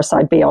 And of course,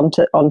 I'd be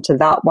onto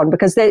that one,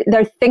 because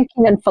their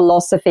thinking and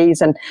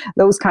philosophies and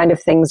those kind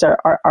of things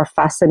are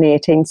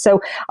fascinating. So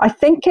I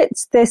think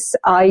it's this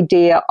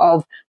idea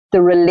of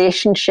the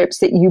relationships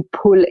that you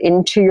pull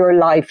into your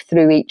life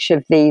through each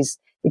of these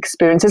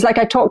experiences. Like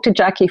I talked to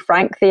Jackie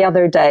Frank the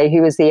other day,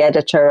 who was the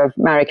editor of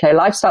Marie Claire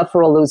Lifestyle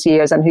for all those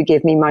years and who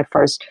gave me my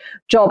first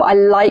job. I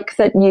like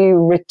that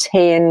you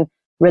retain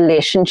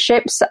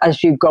relationships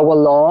as you go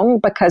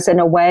along, because in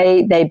a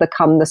way they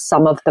become the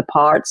sum of the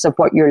parts of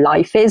what your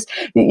life is.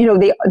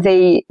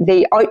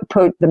 The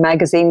output, the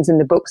magazines and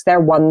the books, they're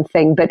one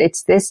thing, but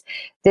it's this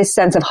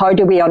sense of how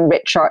do we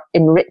enrich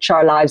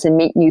our lives and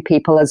meet new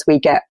people as we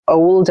get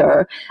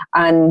older.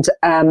 And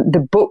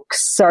the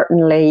books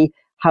certainly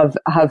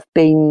have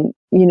been,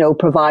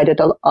 provided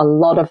a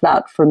lot of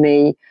that for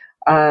me.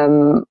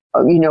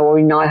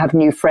 We now have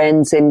new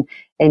friends in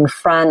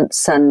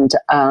France and,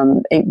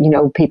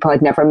 people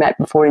I'd never met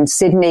before in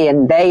Sydney,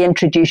 and they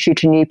introduce you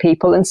to new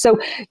people. And so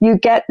you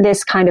get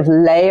this kind of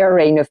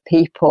layering of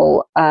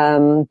people,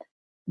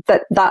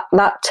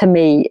 that to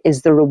me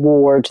is the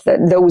reward.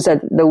 That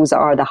those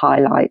are the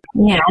highlights.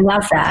 Yeah, I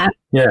love that.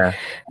 Yeah,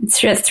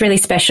 it's really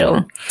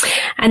special.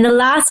 And the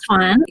last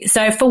one.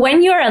 So, for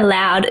when you're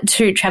allowed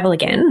to travel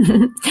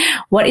again,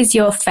 what is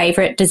your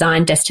favorite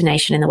design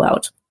destination in the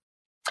world?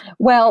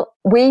 Well,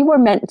 we were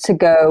meant to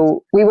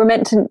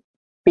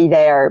be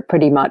there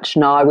pretty much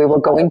now. We were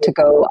going to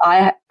go.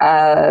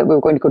 We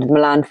were going to go to the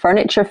Milan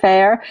Furniture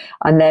Fair,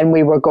 and then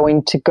we were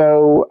going to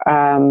go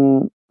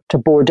to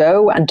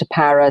Bordeaux and to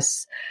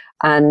Paris.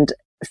 And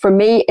for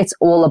me, it's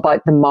all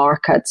about the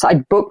markets. I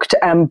booked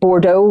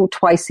Bordeaux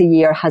twice a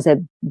year has a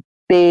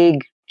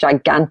big,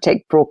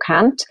 gigantic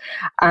brocante,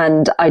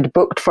 and I'd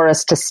booked for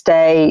us to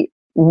stay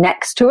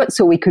next to it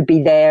so we could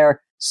be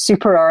there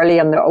super early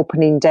on the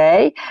opening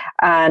day,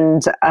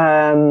 and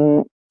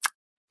the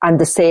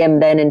same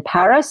then in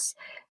Paris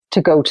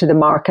to go to the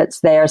markets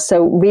there.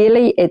 So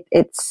really,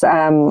 it's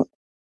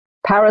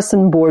Paris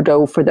and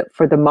Bordeaux for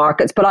the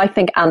markets, but I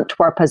think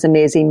Antwerp has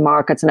amazing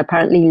markets, and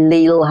apparently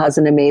Lille has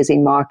an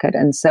amazing market.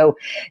 And so,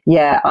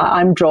 yeah,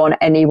 I'm drawn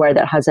anywhere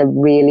that has a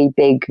really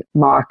big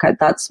market.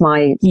 That's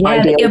my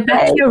ideal. You're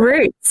back to your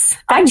roots.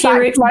 Back to your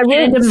roots. My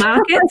roots. The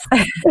markets.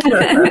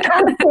 You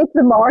can't take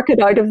the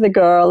market out of the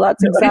girl.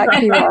 That's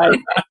exactly right.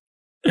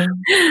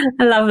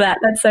 I love that.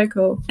 That's so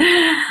cool.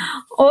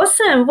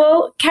 Awesome.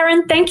 Well,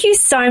 Karen, thank you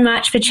so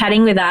much for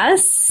chatting with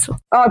us.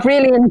 Oh, I've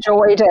really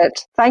enjoyed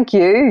it. Thank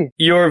you.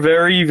 You're a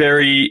very,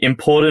 very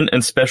important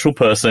and special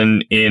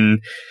person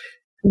in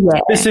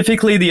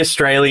specifically the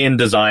Australian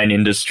design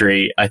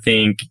industry. I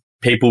think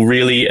people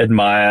really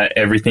admire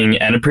everything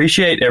and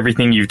appreciate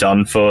everything you've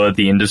done for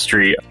the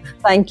industry.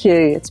 Thank you.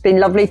 It's been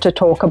lovely to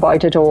talk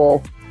about it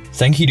all.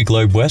 Thank you to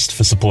Globe West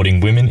for supporting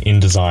women in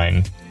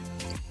design.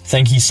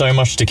 Thank you so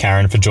much to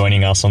Karen for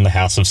joining us on the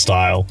House of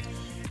Style.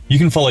 You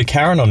can follow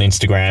Karen on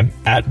Instagram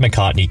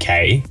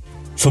 @McCartneyK.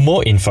 For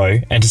more info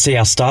and to see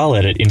our style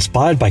edit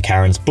inspired by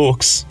Karen's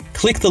books,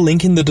 click the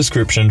link in the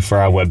description for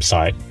our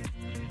website.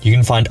 You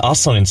can find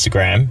us on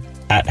Instagram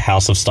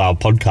 @House of Style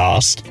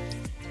Podcast.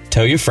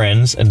 Tell your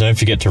friends and don't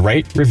forget to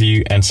rate,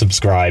 review and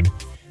subscribe.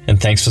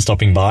 And thanks for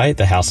stopping by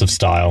the House of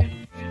Style.